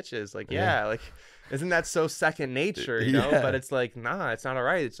said, bitches, like, like, isn't that so second nature, you know? But it's like, nah, it's not all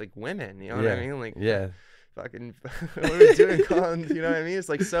right. It's like women, you know what I mean? Like, fucking, what are we doing, Colin? You know what I mean? It's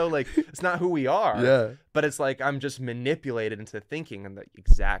like, so like, it's not who we are, but it's like, I'm just manipulated into thinking and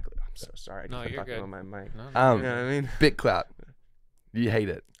exactly. I'm so sorry. No, you're good. On my mic. No, you know what I mean? Bit clout. You hate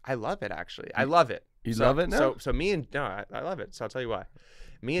it. I love it, actually. I love it. You love it now? So I love it. So I'll tell you why.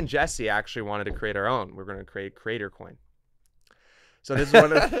 Me and Jesse actually wanted to create our own. We're going to create Creator Coin. So this is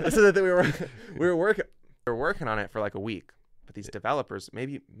this is the thing we were working on it for like a week. But these developers,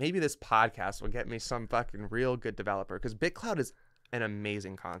 maybe this podcast will get me some fucking real good developer, because BitCloud is an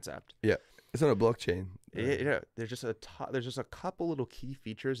amazing concept. Yeah, it's on a blockchain. You know, there's just a couple little key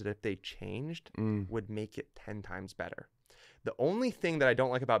features that if they changed would make it 10 times better. The only thing that I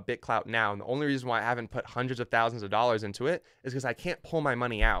don't like about BitClout now, and the only reason why I haven't put hundreds of thousands of dollars into it, is because I can't pull my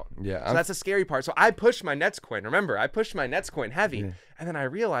money out. Yeah. So that's the scary part. So I pushed my Netz coin. Remember, I pushed my Netz coin heavy. Yeah. And then I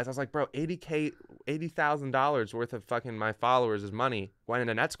realized, I was like, bro, $80,000 worth of fucking my followers' money went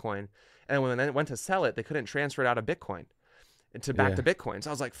into Netz coin. And when they went to sell it, they couldn't transfer it out of Bitcoin back to Bitcoin.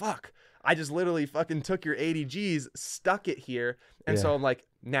 So I was like, fuck. I just literally fucking took your 80 G's, stuck it here. And so I'm like,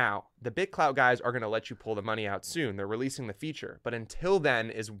 now the BitClout guys are going to let you pull the money out soon. They're releasing the feature. But until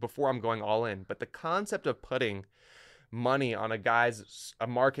then is before I'm going all in. But the concept of putting money on a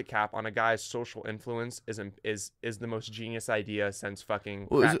market cap on a guy's social influence is the most genius idea since fucking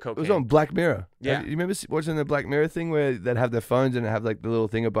crack cocaine. It was on Black Mirror. Yeah. You remember watching the Black Mirror thing where they'd have their phones and have like the little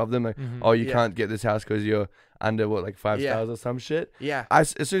thing above them, like, oh, you can't get this house because you're under like 5 stars or some shit. Yeah.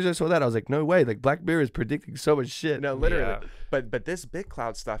 As soon as I saw that, I was like, no way. Like Black Mirror is predicting so much shit. No, literally. Yeah. But this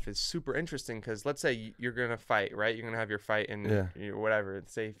BitClout stuff is super interesting because let's say you're gonna fight, right? You're gonna have your fight in whatever.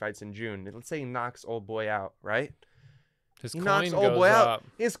 Let's say he fights in June. Let's say he knocks old boy out, right? His he coin knocks goes old boy up. out.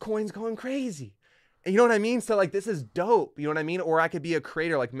 His coin's going crazy. You know what I mean? So like, this is dope. You know what I mean? Or I could be a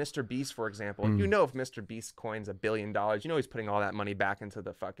creator like Mr. Beast, for example. You know, if Mr. Beast coins $1 billion, you know he's putting all that money back into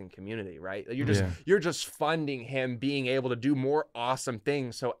the fucking community, right? You're just funding him being able to do more awesome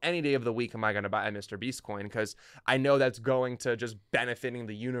things. So any day of the week, am I going to buy a Mr. Beast coin? Because I know that's going to just benefiting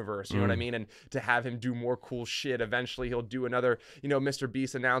the universe. You know what I mean? And to have him do more cool shit. Eventually, he'll do another. You know, Mr.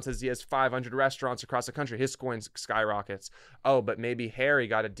 Beast announces he has 500 restaurants across the country. His coins skyrockets. Oh, but maybe Harry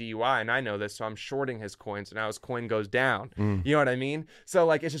got a DUI, and I know this, so I'm shorting his coins. So now his coin goes down. You know what I mean? So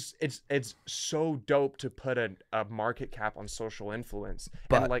like, it's so dope to put a market cap on social influence.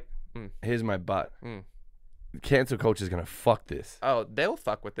 But and like, here's my but. Cancel culture is gonna fuck this. Oh, they'll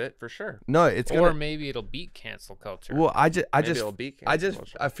fuck with it for sure. No, it's gonna. Or maybe it'll beat cancel culture. Well, I feel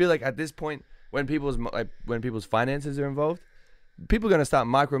like at this point, when people's finances are involved, people are gonna start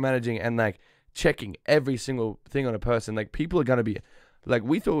micromanaging and like checking every single thing on a person. Like people are gonna be, like,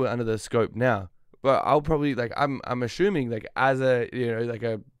 we thought we're under the scope now. But I'll probably, like, I'm assuming, like, as a, you know, like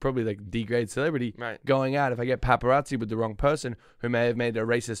a probably like D-grade celebrity going out, if I get paparazzi with the wrong person who may have made a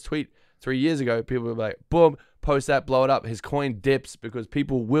racist tweet 3 years ago, people will be like, boom, post that, blow it up. His coin dips because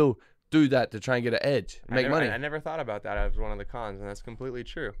people will do that to try and get an edge, make money. I never thought about that as one of the cons, and that's completely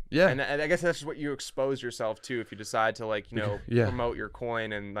true. Yeah. And I guess that's what you expose yourself to if you decide to, like, you know, promote your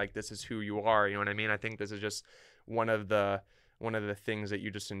coin and, like, this is who you are. You know what I mean? I think this is just one of the things that you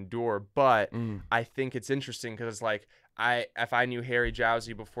just endure. But I think it's interesting because it's like, if I knew Harry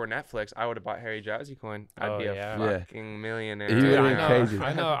Jowsey before Netflix, I would have bought Harry Jowsey coin. I'd be a fucking millionaire. He would have been crazy.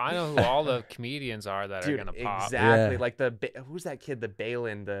 I know who all the comedians are that are gonna pop. Exactly. Like who's that kid? The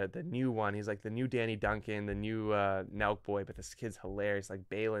Balin, the new one. He's like the new Danny Duncan, the new Nelk boy. But this kid's hilarious. Like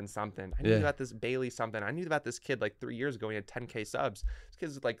Balin something. I knew about this Bailey something. I knew about this kid like 3 years ago. He had 10K subs.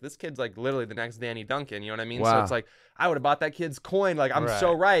 This kid's like literally the next Danny Duncan. You know what I mean? Wow. So it's like I would have bought that kid's coin. Like I'm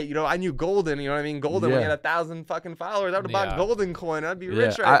so right. You know, I knew Golden. You know what I mean? Golden when he had 1,000 fucking followers. I would have bought Golden coin. I'd be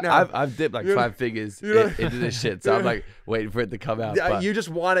rich right now. I've dipped like 5 figures into this shit, so I'm like waiting for it to come out. But you just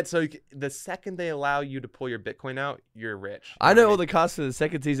want it, so the second they allow you to pull your Bitcoin out, you're rich. I know all the costs for the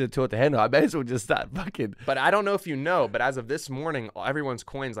second season of Tour to Handle. I may as well just start fucking. But I don't know if you know, but as of this morning, everyone's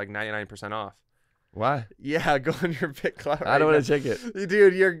coin's like 99% off. Why? Yeah, go on your BitClout. I don't right want to check it. now.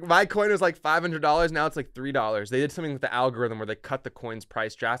 Dude, my coin was like $500. Now it's like $3. They did something with the algorithm where they cut the coin's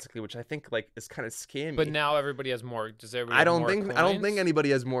price drastically, which I think like is kind of scammy. But now everybody has more. Does everybody? I don't have more think I don't think coins? anybody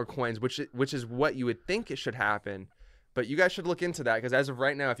has more coins, which is what you would think it should happen. But you guys should look into that because as of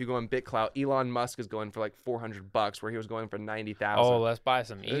right now, if you go on BitClout, Elon Musk is going for like $400, where he was going for 90,000. Oh, let's buy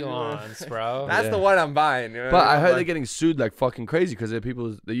some Elons, bro. That's Yeah. the one I'm buying. You know? But I heard Like- they're getting sued like fucking crazy because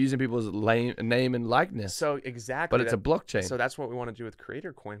they're using people's name and likeness. so exactly. But it's a blockchain. So that's what we want to do with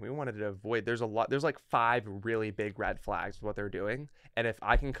Creator Coin. We wanted to avoid. There's like 5 really big red flags with what they're doing. And if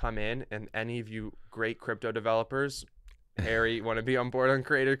I can come in and any of you great crypto developers, Harry, want to be on board on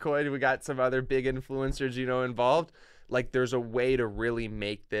Creator Coin? We got some other big influencers, involved. Like there's a way to really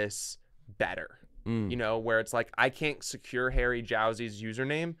make this better. Where it's like I can't secure Harry Jowsey's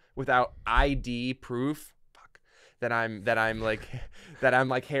username without ID proof. That I'm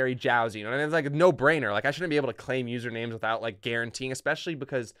like Harry Jowsey. You know what I mean? It's like a no-brainer. Like I shouldn't be able to claim usernames without like guaranteeing, especially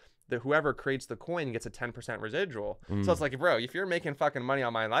because whoever creates the coin gets a 10% residual. So it's like, bro, if you're making fucking money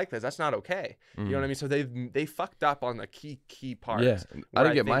on mine like this, that's not okay. You know what I mean? So they fucked up on the key parts. Yeah, I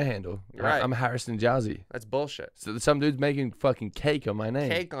didn't get think- my handle. Right. I'm Harrison Jowsey. That's bullshit. So some dude's making fucking cake on my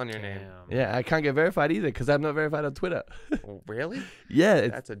name. Cake on your name. Damn. Yeah, I can't get verified either because I'm not verified on Twitter. Oh, really? Yeah,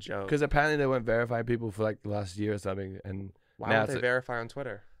 That's a joke. because apparently they won't verify people for like the last year or something, and Why now don't it's they like- verify on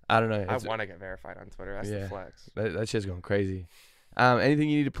Twitter? I don't know. I It's- want to get verified on Twitter. That's the Yeah. flex. that shit's going crazy. Anything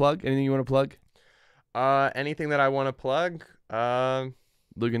you need to plug? Anything you want to plug? Anything that I want to plug?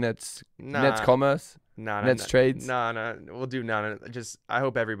 Luca Netz, Nah. Netz Commerce, No, Netz Trades. No, we'll do none. Just I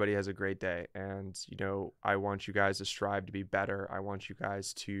hope everybody has a great day, and I want you guys to strive to be better. I want you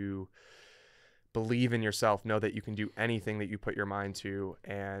guys to believe in yourself. Know that you can do anything that you put your mind to,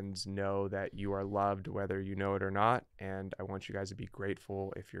 and know that you are loved whether you know it or not. And I want you guys to be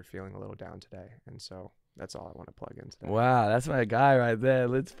grateful if you're feeling a little down today. And so that's all I want to plug in today. Wow, that's my guy right there.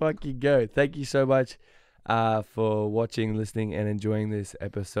 Let's fucking go. Thank you so much for watching, listening, and enjoying this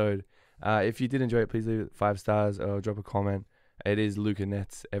episode. If you did enjoy it, please leave it 5 stars or drop a comment. It is Luca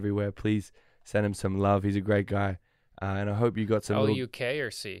Netz everywhere. Please send him some love. He's a great guy. And I hope you got some little, LUK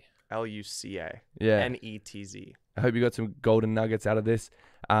or C? LUCA. yeah. NETZ. I hope you got some golden nuggets out of this.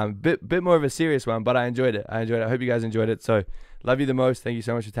 Bit more of a serious one, but I enjoyed it. I hope you guys enjoyed it. So love you the most. Thank you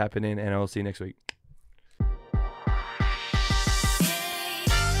so much for tapping in, and I'll see you next week.